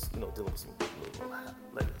pain. I was, dealing with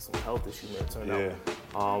some health issues, man. It turned out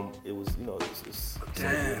It was, it's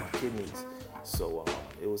my kidneys. So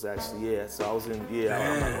it was actually, So I was in,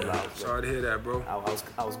 I'm not gonna lie. Sorry to hear that, bro.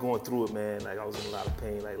 I was going through it, man. Like I was in a lot of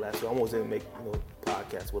pain. Like last year, I almost didn't make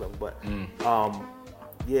podcasts, whatever. But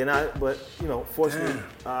fortunately,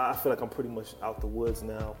 I feel like I'm pretty much out the woods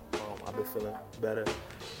now. I've been feeling better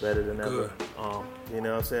than ever. You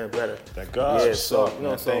know what I'm saying? Better. Thank God. Yeah. So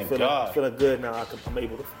thank I'm God. feeling good now. I'm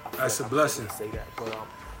able to. That's a blessing. Say that, but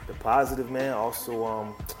the positive, man. Also,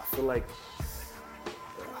 I feel like.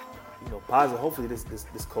 Positive. Hopefully, this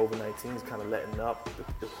COVID-19 is kind of letting up.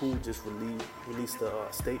 The WHO just released a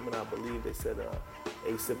statement. I believe they said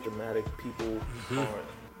asymptomatic people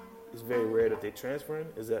it's very rare that they're transferring.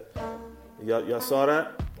 Is that y'all saw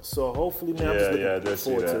that? So hopefully, man, I'm just looking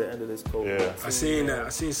forward to the end of this COVID. Yeah. I seen that. I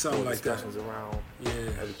seen something like that. Discussions around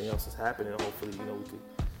everything else is happening. Hopefully, we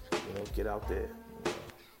could get out there.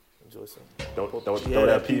 Enjoy some. Throw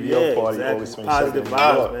that PVO party. Exactly. Always Positive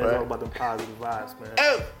vibes, man. It's all about them positive vibes,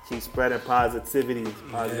 man. Keep spreading positivity,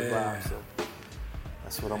 positive vibes. So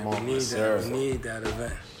that's what I'm on. We need that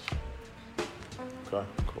event. Okay,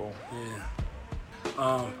 cool. Yeah.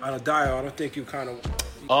 I don't think you kind of.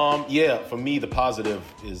 For me, the positive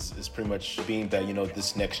is pretty much being that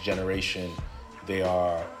this next generation,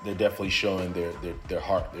 they're definitely showing their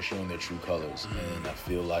heart. They're showing their true colors, and I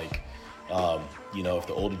feel like. If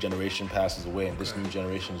the older generation passes away and this new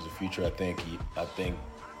generation is the future, I think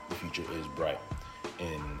the future is bright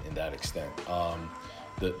in that extent.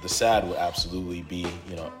 The sad would absolutely be,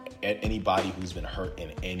 anybody who's been hurt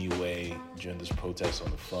in any way during this protest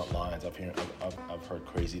on the front lines. I've heard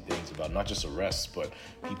crazy things about not just arrests, but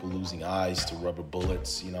people losing eyes to rubber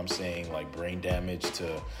bullets. You know what I'm saying? Like brain damage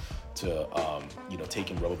to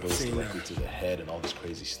taking rubber bullets directly to the head and all this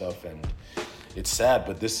crazy stuff. And it's sad,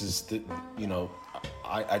 but this is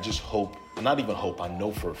I just hope, not even hope, I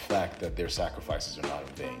know for a fact that their sacrifices are not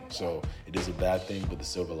in vain. So it is a bad thing, but the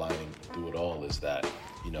silver lining through it all is that,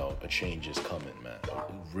 a change is coming, man. A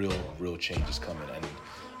real change is coming. And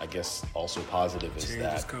I guess also positive is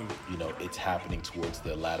that, it's happening towards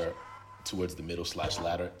the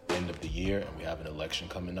middle/latter end of the year, and we have an election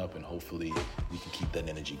coming up, and hopefully we can keep that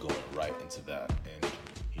energy going right into that and,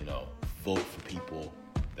 vote for people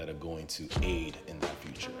that are going to aid in that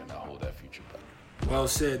future and not hold that future back. Well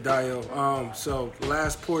said, Dio. So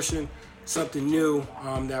last portion, something new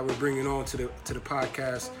that we're bringing on to the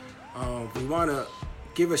podcast. We want to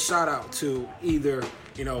give a shout out to either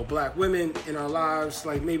black women in our lives,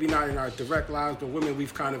 like maybe not in our direct lives, but women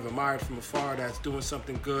we've kind of admired from afar that's doing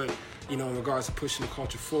something good, in regards to pushing the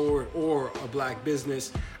culture forward, or a black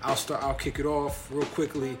business. I'll kick it off real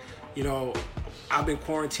quickly. I've been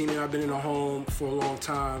quarantining. I've been in a home for a long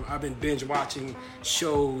time. I've been binge watching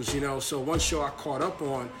shows, So one show I caught up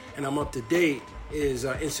on, and I'm up to date, is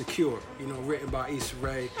Insecure, written by Issa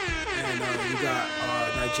Rae. And you got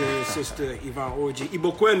Nigerian sister Yvonne Orji,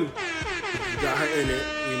 Ibokwenu. You got her in it,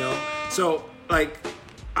 So, I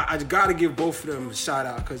got to give both of them a shout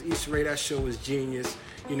out, because Issa Rae, that show is genius.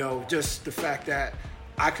 Just the fact that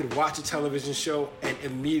I could watch a television show and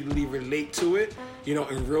immediately relate to it,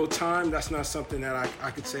 in real time. That's not something that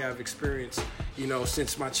I could say I've experienced,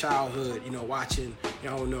 since my childhood, watching, I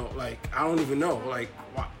don't even know,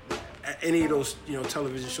 any of those,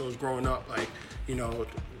 television shows growing up,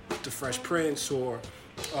 The Fresh Prince or,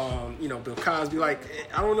 Bill Cosby. I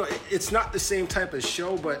don't know, it's not the same type of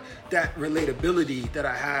show, but that relatability that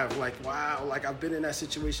I have, wow, I've been in that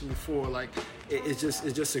situation before, it's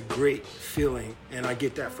just a great feeling, and I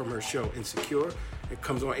get that from her show, Insecure. It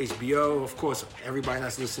comes on HBO. Of course, everybody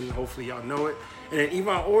that's listening, hopefully y'all know it. And then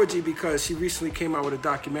Yvonne Orji, because she recently came out with a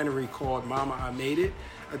documentary called Mama, I Made It.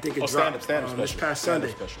 I think it dropped this past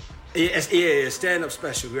Sunday. Yeah, stand-up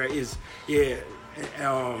special, right? A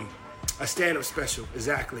stand-up special,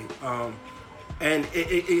 exactly. And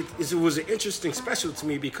it was an interesting special to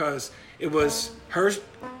me, because it was her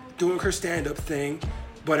doing her stand-up thing,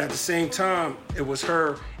 but at the same time, it was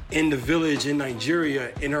her in the village in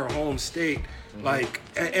Nigeria, in her home state,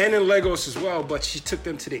 and in Lagos as well, but she took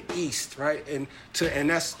them to the east, right? And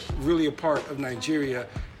that's really a part of Nigeria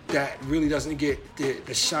that really doesn't get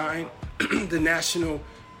the shine, the national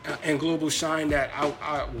and global shine that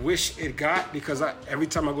I wish it got, because every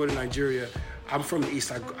time I go to Nigeria, I'm from the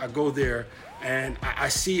east, I go there, and I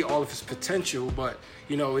see all of its potential, but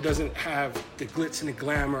it doesn't have the glitz and the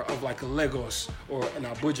glamour of a Lagos or an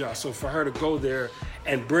Abuja. So for her to go there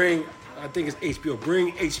and bring, I think it's HBO,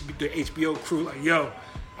 the HBO crew, yo,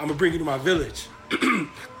 I'm gonna bring you to my village.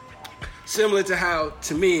 Similar to how,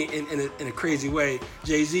 to me, in a crazy way,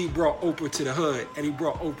 Jay-Z brought Oprah to the hood, and he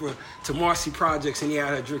brought Oprah to Marcy Projects, and he had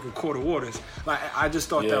her drinking quarter waters. I just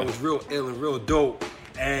thought that was real ill and real dope.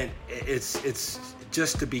 And it's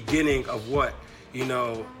just the beginning of what, you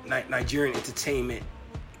know, Nigerian entertainment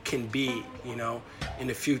can be, you know, in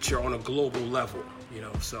the future on a global level, you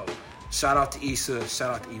know. So shout out to Issa,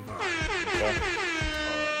 shout out to Yvonne. Okay.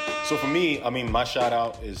 So for me, I mean, my shout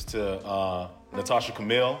out is to Natasha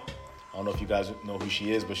Camille. I don't know if you guys know who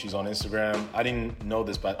she is, but she's on Instagram. I didn't know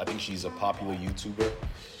this, but I think she's a popular YouTuber,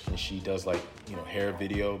 and she does like, you know, hair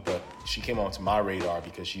video. But she came onto my radar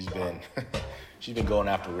because she's been going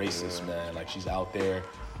after racists, man. Like, she's out there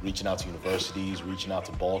reaching out to universities, reaching out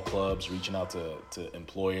to ball clubs, reaching out to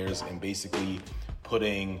employers, and basically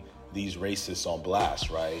putting these racists on blast,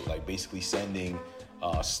 right? Like, basically sending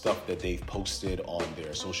stuff that they've posted on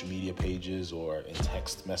their social media pages or in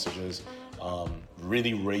text messages,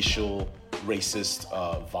 really racist,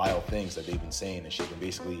 vile things that they've been saying. And she's been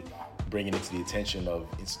basically bringing it to the attention of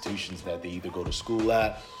institutions that they either go to school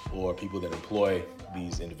at or people that employ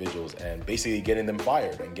these individuals, and basically getting them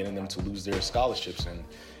fired and getting them to lose their scholarships.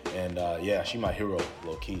 And yeah, she's my hero,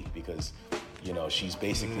 low key, because, you know, she's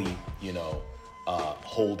basically, you know,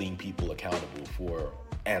 holding people accountable for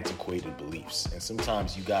antiquated beliefs. And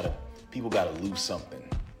sometimes people gotta lose something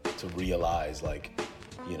to realize, like,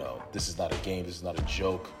 you know, this is not a game, this is not a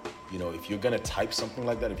joke. You know, if you're gonna type something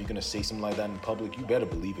like that, if you're gonna say something like that in public, you better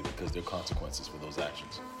believe it, because there are consequences for those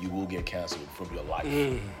actions. You will get canceled from your life.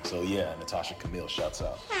 So yeah, Natasha Camille, shouts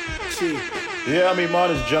out. Yeah, I mean,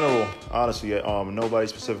 mine is general, honestly. Nobody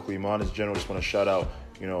specifically. Mine is general. Just want to shout out,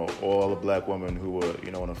 you know, all the black women who were,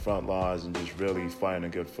 you know, on the front lines and just really fighting a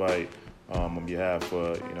good fight on behalf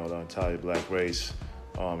of, you know, the entire black race.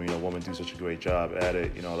 You know, women do such a great job at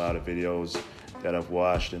it. You know, a lot of videos that I've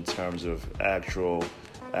watched in terms of actual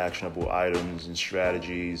actionable items and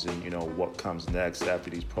strategies, and, you know, what comes next after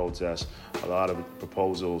these protests. A lot of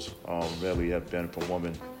proposals really have been from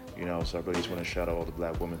women, you know, so I really just want to shout out all the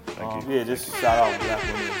black women. Thank you. Yeah, just shout out black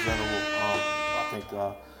women in general. I think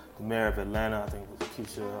the mayor of Atlanta, I think it was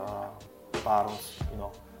Keisha Bottoms, you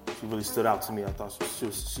know, she really stood out to me. I thought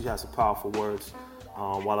she had some powerful words.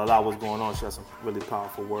 While a lot was going on, she had some really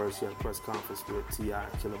powerful words. She had a press conference with T.I.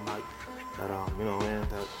 and Killer Mike that, you know, man,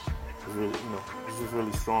 that was really, you know, it was just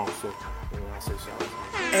really strong. So, you know, I say shout out.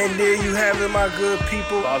 And there you have it, my good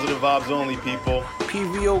people. Positive vibes only, people.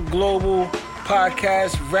 PVO Global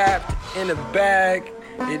Podcast wrapped in a bag.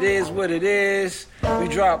 It is what it is. We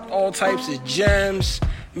dropped all types of gems.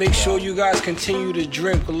 Make sure you guys continue to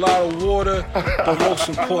drink a lot of water, but most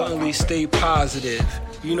importantly, stay positive.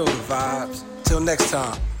 You know the vibes. Till next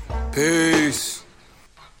time. Peace.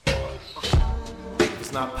 If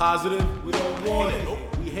it's not positive, we don't want it.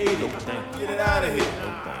 We hate it. Get it out of here.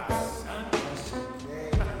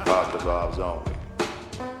 Positive vibes only.